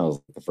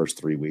 The first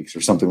 3 weeks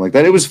or something like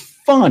that. It was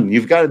fun.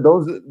 You've got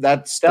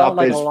that stuff. Felt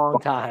like a long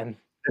time.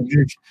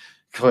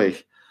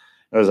 It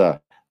was a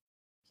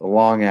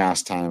long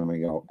ass time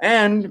ago.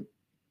 And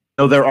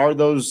there are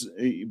those,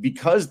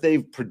 because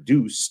they've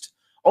produced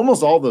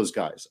almost all those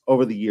guys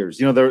over the years.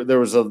 There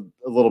was a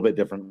little bit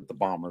different with the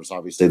Bombers.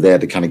 Obviously, they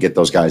had to kind of get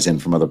those guys in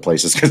from other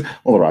places because the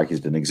Rockies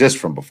didn't exist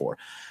from before.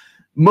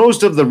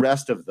 Most of the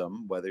rest of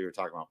them, whether you're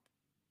talking about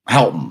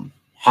Helton,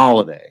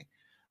 Holiday,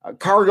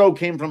 Cargo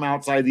came from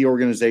outside the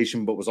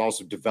organization, but was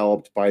also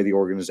developed by the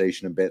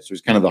organization a bit. So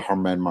it's kind of the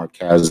Germán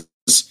Marquez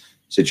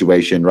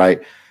situation,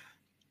 right?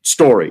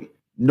 Story,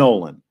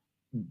 Nolan,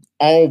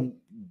 all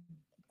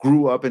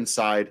grew up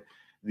inside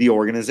the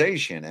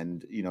organization.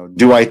 And,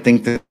 do I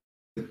think that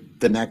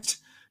the next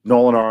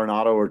Nolan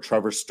Arenado or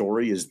Trevor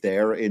Story is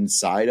there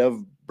inside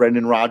of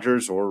Brendan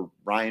Rodgers or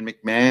Ryan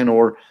McMahon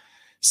or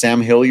Sam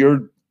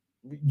Hilliard?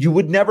 You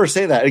would never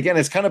say that. Again,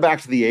 it's kind of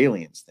back to the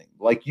aliens thing.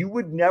 Like, you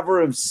would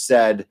never have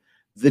said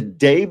the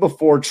day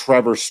before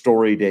Trevor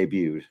Story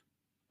debuted,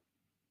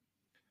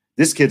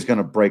 this kid's going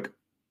to break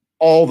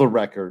all the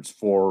records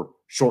for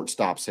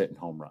shortstops hitting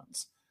home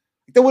runs.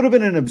 That would have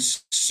been an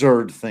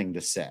absurd thing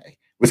to say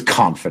with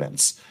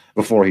confidence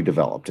before he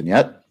developed. And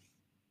yet,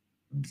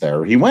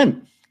 there he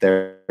went.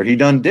 There he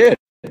done did.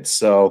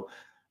 So,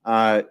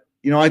 I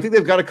think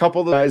they've got a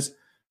couple of guys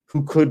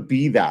who could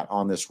be that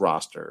on this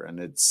roster. And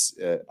it's,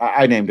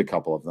 I named a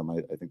couple of them.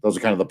 I think those are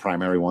kind of the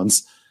primary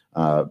ones.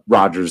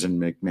 Rodgers and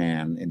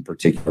McMahon in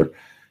particular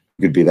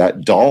could be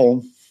that.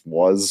 Dahl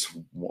was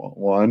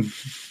one.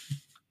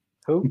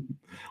 Who?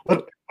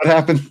 What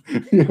happened?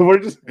 We're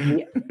just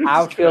the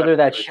outfielder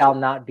that shall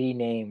not be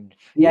named.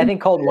 Yeah, I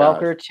think Colton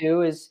Welker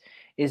too is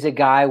a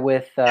guy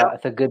with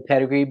a good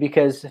pedigree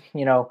because,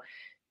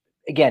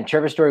 again,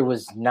 Trevor Story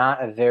was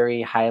not a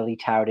very highly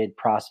touted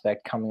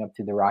prospect coming up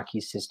through the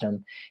Rockies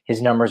system.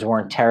 His numbers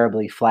weren't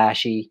terribly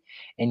flashy,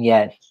 and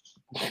yet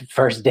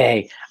first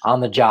day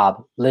on the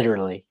job,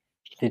 literally,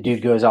 the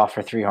dude goes off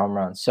for 3 home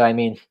runs. So I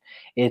mean,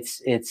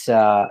 it's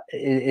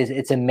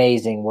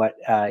amazing what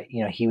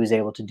he was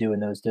able to do in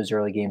those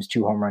early games,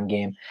 2 home run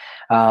game,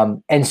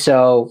 and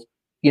so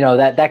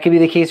that could be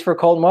the case for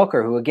Colton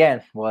Welker, who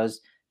again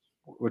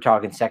we're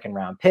talking second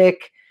round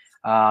pick.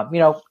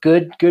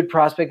 Good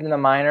prospect in the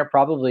minor.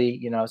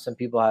 Probably, some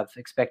people have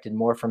expected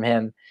more from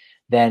him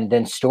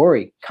than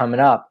Story coming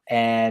up,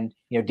 and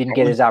didn't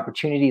get his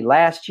opportunity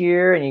last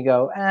year. And you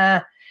go,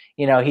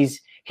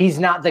 he's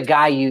not the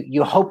guy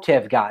you hope to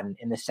have gotten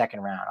in the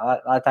second round. A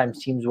lot of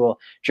times teams will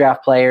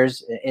draft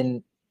players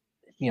in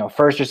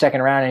first or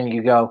second round, and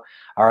you go,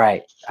 all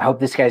right, I hope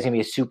this guy's gonna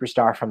be a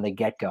superstar from the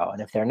get go.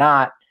 And if they're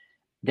not,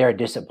 they're a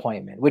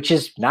disappointment, which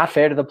is not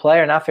fair to the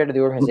player, not fair to the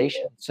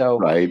organization. So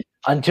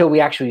until we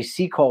actually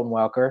see Colton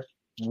Welker,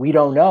 we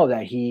don't know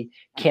that he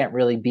can't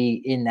really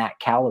be in that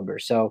caliber.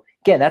 So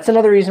again, that's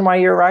another reason why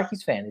you're a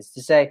Rockies fan, is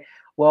to say,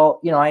 well,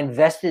 I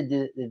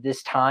invested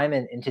this time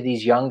into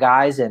these young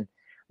guys and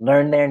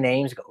learn their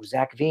names. Go,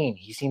 Zach Veen,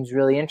 he seems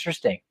really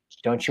interesting.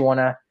 Don't you want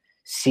to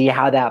see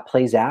how that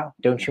plays out?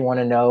 Don't you want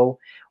to know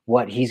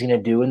what he's going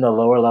to do in the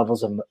lower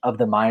levels of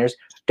the minors?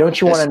 Don't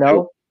you want to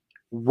know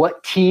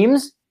what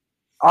teams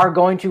are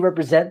going to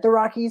represent the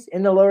Rockies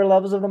in the lower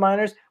levels of the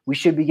minors? We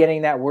should be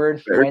getting that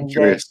word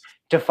Wednesday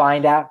to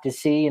find out, to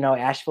see,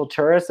 Asheville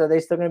Tourists, are they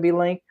still going to be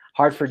linked?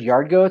 Hartford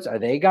Yard Goats, are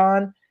they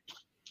gone?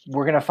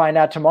 We're going to find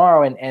out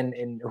tomorrow.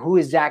 And who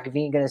is Zach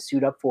Veen going to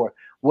suit up for?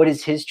 What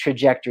is his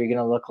trajectory going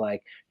to look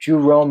like? Drew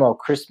Romo,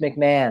 Chris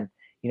McMahon,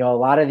 a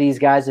lot of these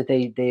guys that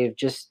they've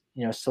just,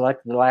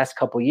 selected the last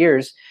couple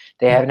years,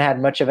 they haven't had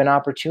much of an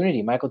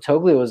opportunity. Michael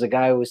Toglio was a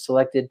guy who was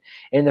selected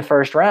in the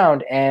first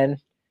round, and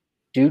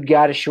dude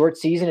got a short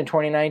season in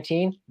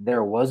 2019.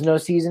 There was no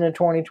season in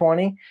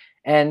 2020.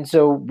 And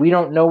so we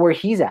don't know where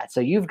he's at.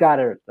 So you've got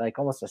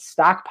almost a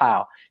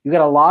stockpile. You've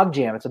got a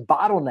logjam. It's a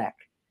bottleneck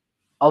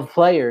of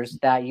players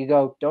that you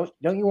go, don't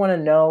you want to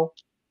know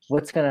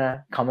what's going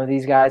to come of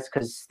these guys?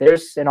 Because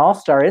there's an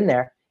all-star in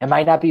there. It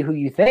might not be who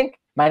you think,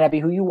 might not be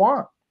who you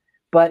want.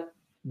 But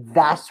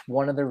that's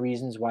one of the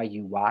reasons why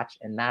you watch.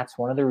 And that's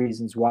one of the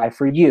reasons why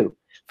for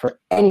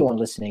anyone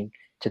listening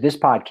to this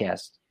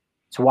podcast,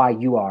 it's why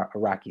you are a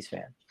Rockies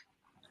fan.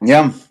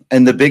 Yeah,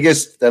 and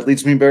that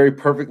leads me very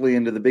perfectly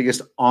into the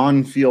biggest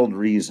on-field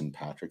reason,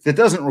 Patrick, that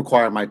doesn't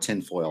require my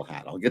tinfoil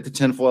hat. I'll get the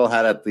tinfoil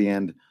hat at the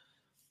end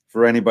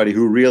for anybody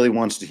who really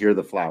wants to hear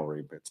the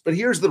flowery bits. But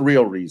here's the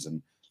real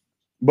reason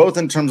both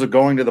in terms of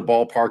going to the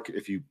ballpark,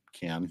 if you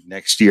can,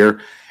 next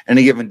year,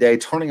 any given day,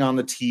 turning on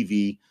the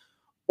TV,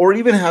 or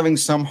even having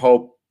some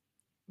hope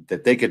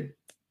that they could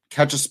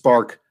catch a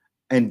spark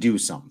and do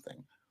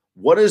something.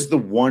 What is the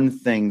one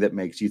thing that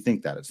makes you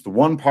think that? It's the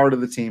one part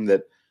of the team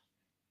that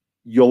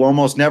you'll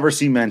almost never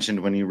see mentioned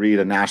when you read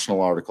a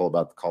national article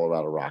about the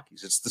Colorado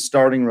Rockies. It's the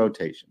starting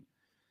rotation.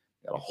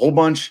 Got a whole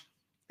bunch.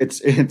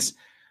 It's Germán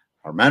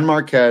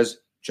Márquez,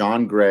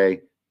 Jon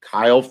Gray,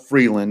 Kyle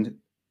Freeland,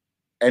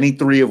 any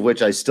three of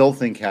which I still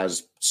think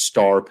has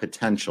star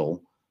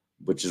potential,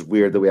 which is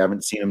weird that we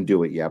haven't seen him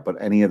do it yet,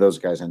 but any of those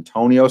guys,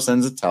 Antonio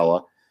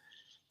Senzatella,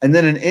 and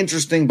then an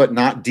interesting but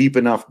not deep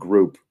enough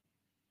group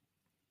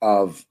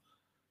of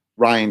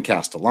Ryan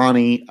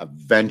Castellani,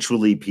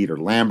 eventually Peter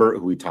Lambert,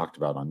 who we talked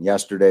about on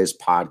yesterday's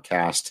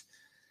podcast.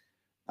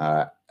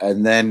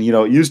 And then,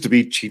 it used to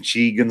be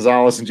Chichi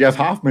Gonzalez and Jeff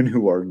Hoffman,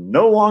 who are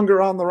no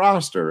longer on the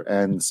roster.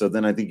 And so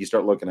then I think you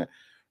start looking at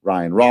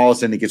Ryan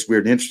Rollis, and it gets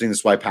weird and interesting.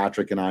 That's why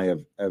Patrick and I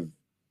have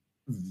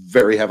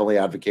very heavily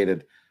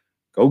advocated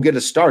go get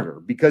a starter,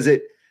 because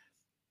it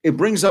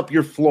brings up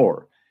your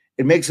floor.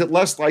 It makes it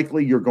less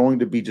likely you're going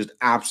to be just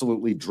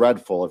absolutely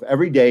dreadful if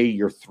every day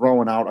you're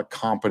throwing out a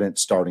competent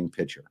starting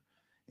pitcher.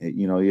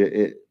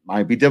 It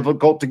might be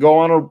difficult to go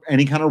on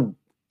any kind of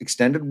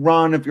extended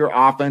run if your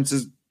offense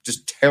is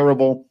just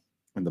terrible,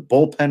 and the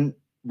bullpen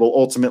will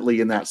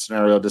ultimately in that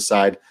scenario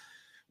decide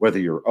whether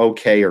you're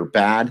okay or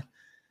bad.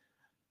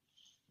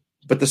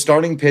 But the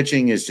starting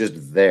pitching is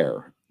just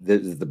there.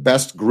 The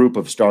best group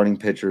of starting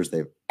pitchers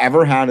they've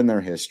ever had in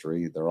their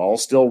history. They're all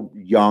still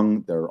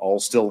young. They're all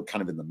still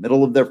kind of in the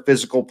middle of their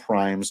physical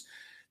primes.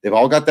 They've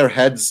all got their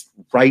heads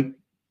right.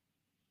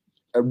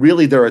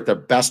 Really, they're at their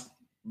best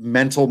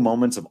mental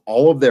moments of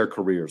all of their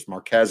careers.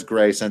 Márquez,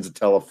 Gray,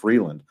 Senzatella,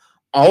 Freeland,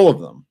 all of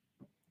them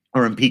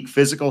are in peak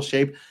physical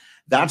shape.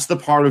 That's the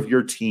part of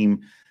your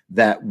team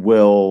that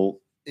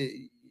will,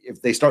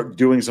 if they start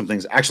doing some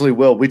things, actually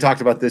will. We talked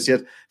about this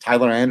yet.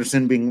 Tyler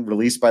Anderson being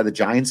released by the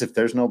Giants. If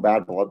there's no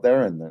bad blood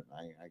there, and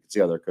I can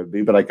see how there could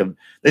be, but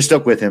they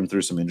stuck with him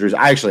through some injuries.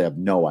 I actually have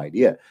no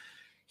idea.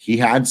 He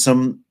had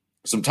some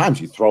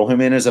times you throw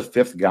him in as a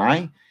fifth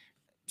guy,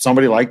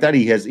 somebody like that.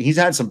 He's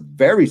had some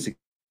very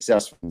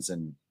successful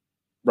in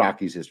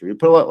Rockies history. He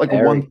put like a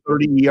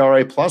 1.30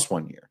 ERA plus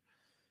 1 year.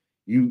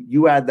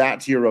 You add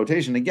that to your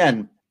rotation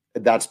again.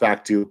 That's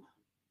back to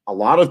a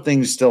lot of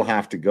things still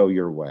have to go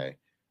your way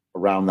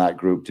around that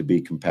group to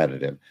be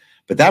competitive.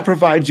 But that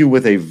provides you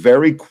with a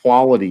very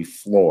quality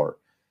floor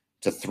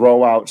to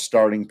throw out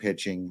starting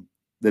pitching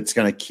that's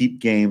going to keep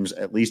games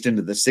at least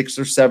into the 6th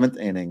or 7th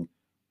inning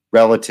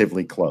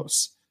relatively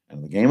close. And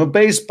in the game of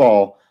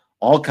baseball,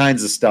 all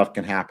kinds of stuff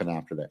can happen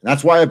after that. And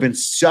that's why I've been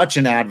such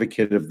an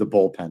advocate of the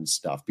bullpen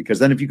stuff, because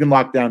then if you can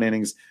lock down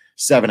innings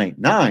 7, 8,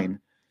 9,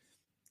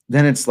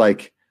 then it's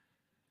like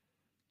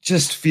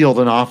just field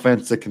an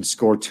offense that can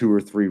score 2 or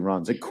 3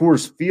 runs. At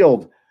Coors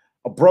Field,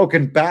 a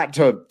broken bat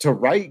to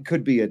right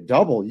could be a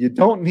double. You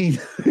don't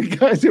need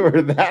guys who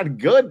are that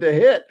good to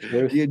hit.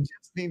 You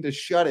just need to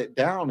shut it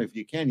down if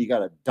you can. You got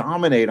to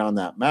dominate on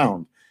that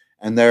mound.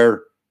 And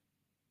they're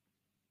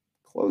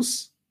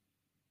close.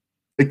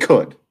 They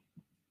could.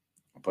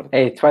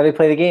 Hey, it's why they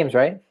play the games,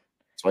 right?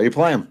 That's why you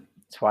play them.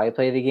 That's why you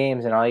play the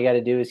games, and all you got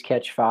to do is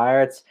catch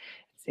fire. It's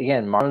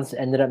again, Marlins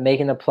ended up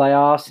making the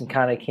playoffs and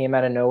kind of came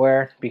out of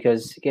nowhere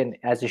because, again,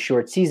 as a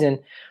short season,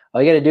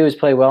 all you got to do is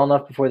play well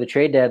enough before the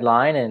trade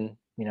deadline, and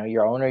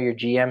your owner, your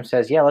GM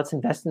says, "Yeah, let's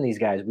invest in these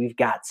guys. We've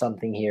got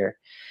something here,"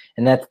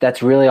 and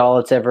that's really all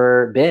it's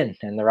ever been.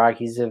 And the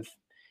Rockies have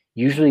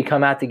usually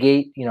come out the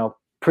gate,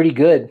 pretty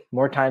good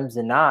more times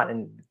than not,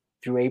 and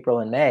through April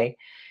and May,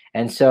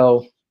 and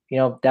so.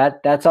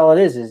 That's all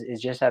it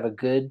is just have a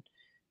good,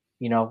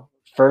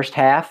 first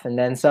half and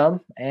then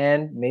some,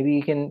 and maybe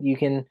you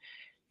can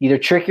either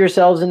trick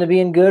yourselves into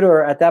being good,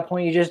 or at that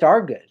point you just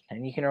are good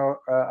and you can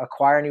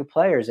acquire new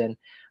players. And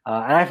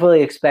I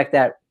fully expect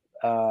that,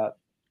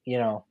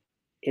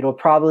 it'll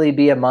probably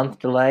be a month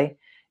delay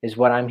is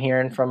what I'm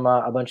hearing from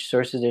a bunch of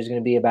sources. There's going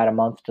to be about a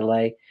month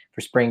delay for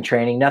spring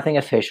training. Nothing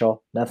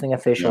official,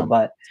 yeah.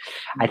 But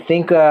I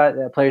think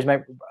the players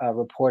might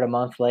report a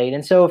month late.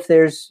 And so if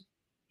there's,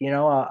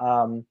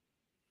 1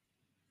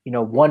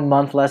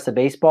 month less of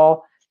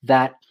baseball,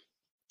 that,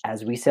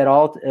 as we said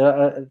all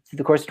through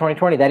the course of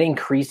 2020, that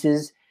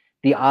increases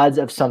the odds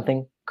of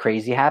something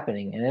crazy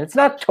happening. And it's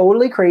not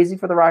totally crazy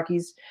for the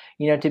Rockies,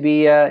 to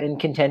be in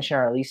contention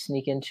or at least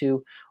sneak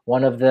into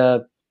one of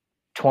the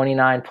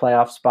 29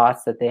 playoff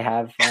spots that they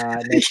have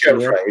next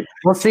year. Right.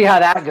 We'll see how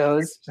that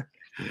goes.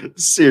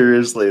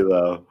 Seriously,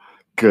 though.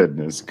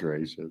 Goodness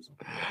gracious.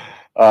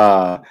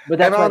 But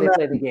that's why they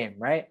play the game,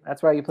 right?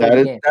 That's why you play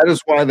the game. That is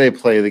why they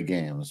play the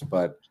games.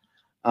 But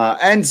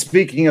and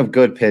speaking of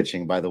good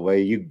pitching, by the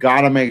way, you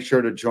got to make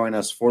sure to join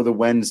us for the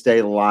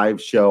Wednesday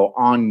live show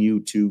on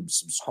YouTube.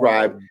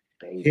 Subscribe,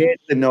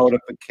 hit the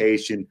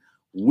notification.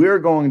 We're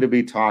going to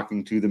be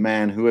talking to the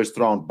man who has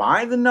thrown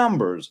by the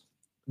numbers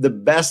the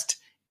best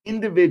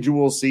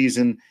individual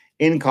season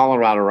in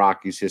Colorado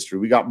Rockies history.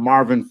 We got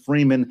Marvin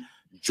Freeman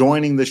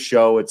joining the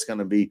show. It's going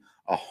to be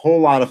a whole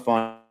lot of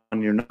fun.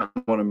 You're not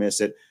going to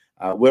miss it.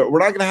 We're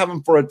not going to have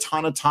him for a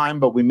ton of time,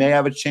 but we may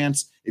have a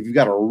chance. If you've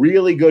got a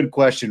really good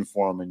question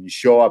for him and you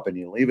show up and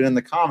you leave it in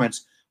the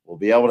comments, we'll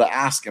be able to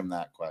ask him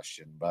that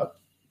question. But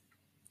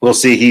we'll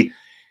see.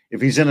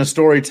 If he's in a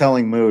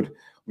storytelling mood,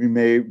 we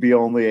may be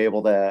only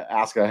able to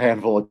ask a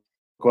handful of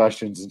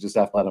questions and just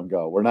have to let him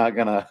go. We're not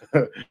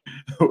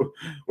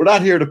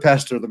here to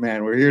pester the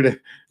man. We're here to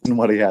listen to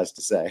what he has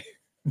to say.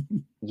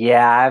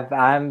 Yeah,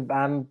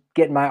 I'm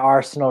getting my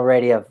arsenal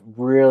ready of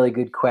really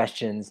good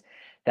questions.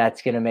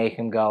 That's going to make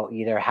him go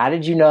either, how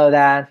did you know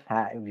that?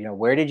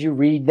 Where did you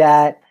read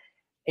that?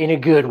 In a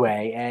good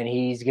way. And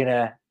he's going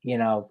to,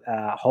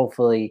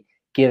 hopefully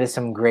give us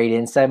some great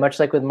insight, much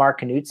like with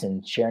Mark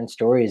Knutson, sharing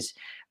stories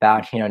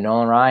about,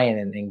 Nolan Ryan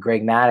and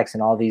Greg Maddux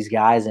and all these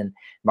guys. And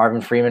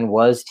Marvin Freeman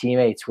was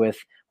teammates with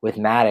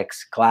Maddux,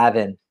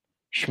 Glavine,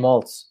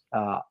 Smoltz,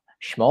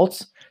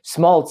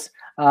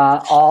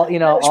 all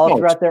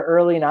throughout their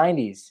early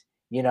 90s,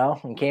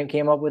 and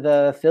came up with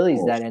the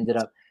Phillies that ended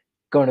up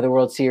going to the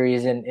World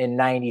Series in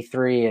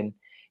 93 and,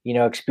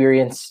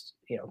 experienced,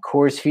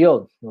 Coors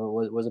Field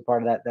was a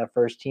part of that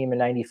first team in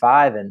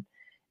 95. And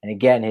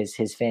again,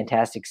 his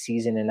fantastic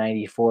season in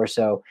 94.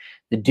 So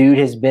the dude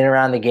has been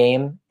around the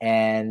game,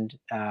 and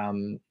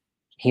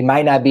he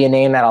might not be a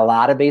name that a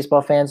lot of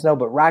baseball fans know,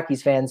 but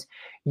Rockies fans,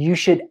 you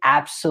should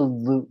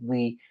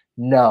absolutely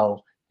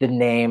know the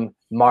name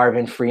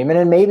Marvin Freeman.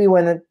 And maybe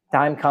when the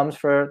time comes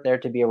for there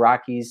to be a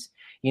Rockies,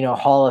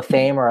 Hall of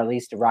Fame, or at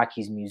least a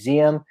Rockies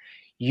museum,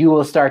 you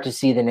will start to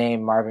see the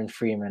name Marvin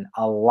Freeman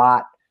a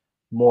lot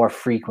more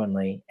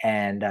frequently.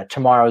 And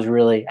tomorrow is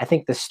really, I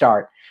think, the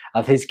start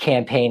of his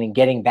campaign and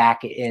getting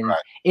back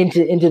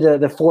into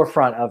the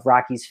forefront of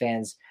Rockies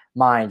fans'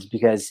 minds,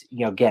 because,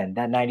 again,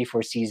 that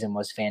 94 season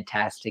was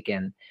fantastic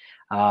and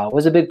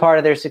was a big part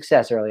of their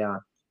success early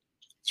on.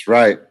 That's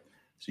right.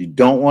 So you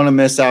don't want to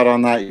miss out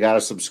on that. You got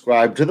to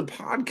subscribe to the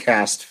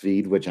podcast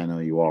feed, which I know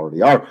you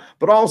already are,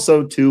 but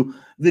also to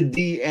the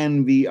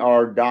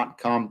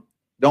DNVR.com.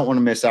 Don't want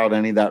to miss out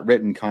any of that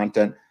written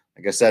content.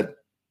 Like I said,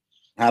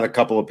 had a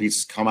couple of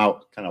pieces come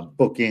out kind of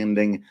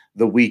bookending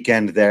the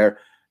weekend there.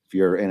 If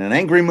you're in an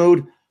angry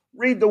mood,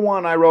 read the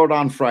one I wrote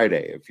on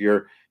Friday. If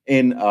you're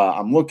in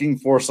I'm looking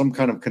for some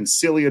kind of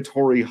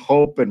conciliatory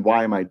hope and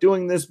why am I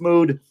doing this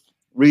mood,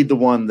 read the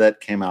one that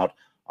came out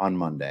on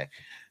Monday.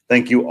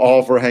 Thank you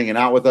all for hanging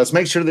out with us.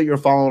 Make sure that you're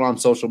following on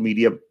social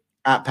media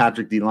at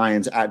Patrick D.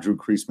 Lyons, at Drew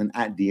Creasman,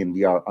 at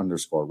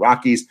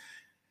DNVR_Rockies.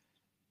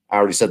 I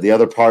already said the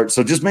other part.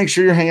 So just make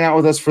sure you're hanging out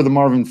with us for the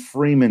Marvin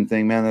Freeman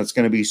thing, man. That's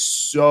going to be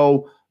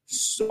so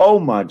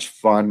much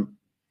fun.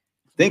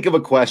 Think of a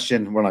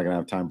question. We're not going to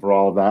have time for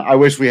all of that. I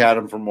wish we had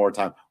him for more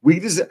time.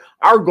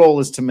 Our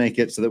goal is to make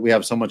it so that we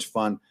have so much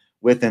fun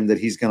with him that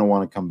he's going to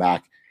want to come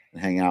back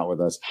and hang out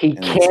with us. He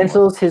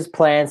cancels his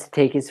plans to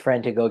take his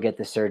friend to go get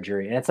the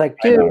surgery. And it's like,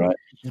 dude,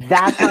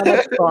 that's how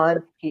much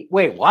fun.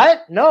 Wait,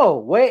 what? No,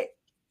 wait.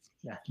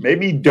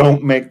 Maybe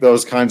don't make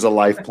those kinds of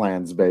life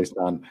plans based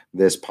on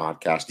this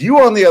podcast. You,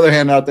 on the other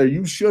hand, out there,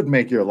 you should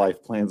make your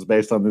life plans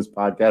based on this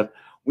podcast.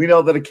 We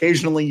know that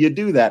occasionally you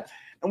do that,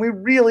 and we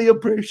really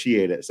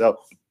appreciate it. So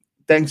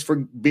thanks for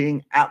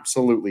being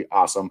absolutely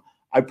awesome.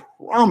 I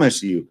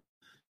promise you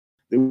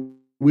that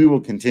we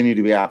will continue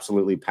to be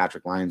absolutely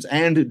Patrick Lyons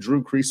and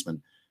Drew Creasman.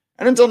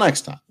 And until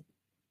next time,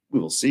 we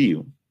will see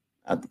you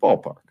at the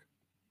ballpark.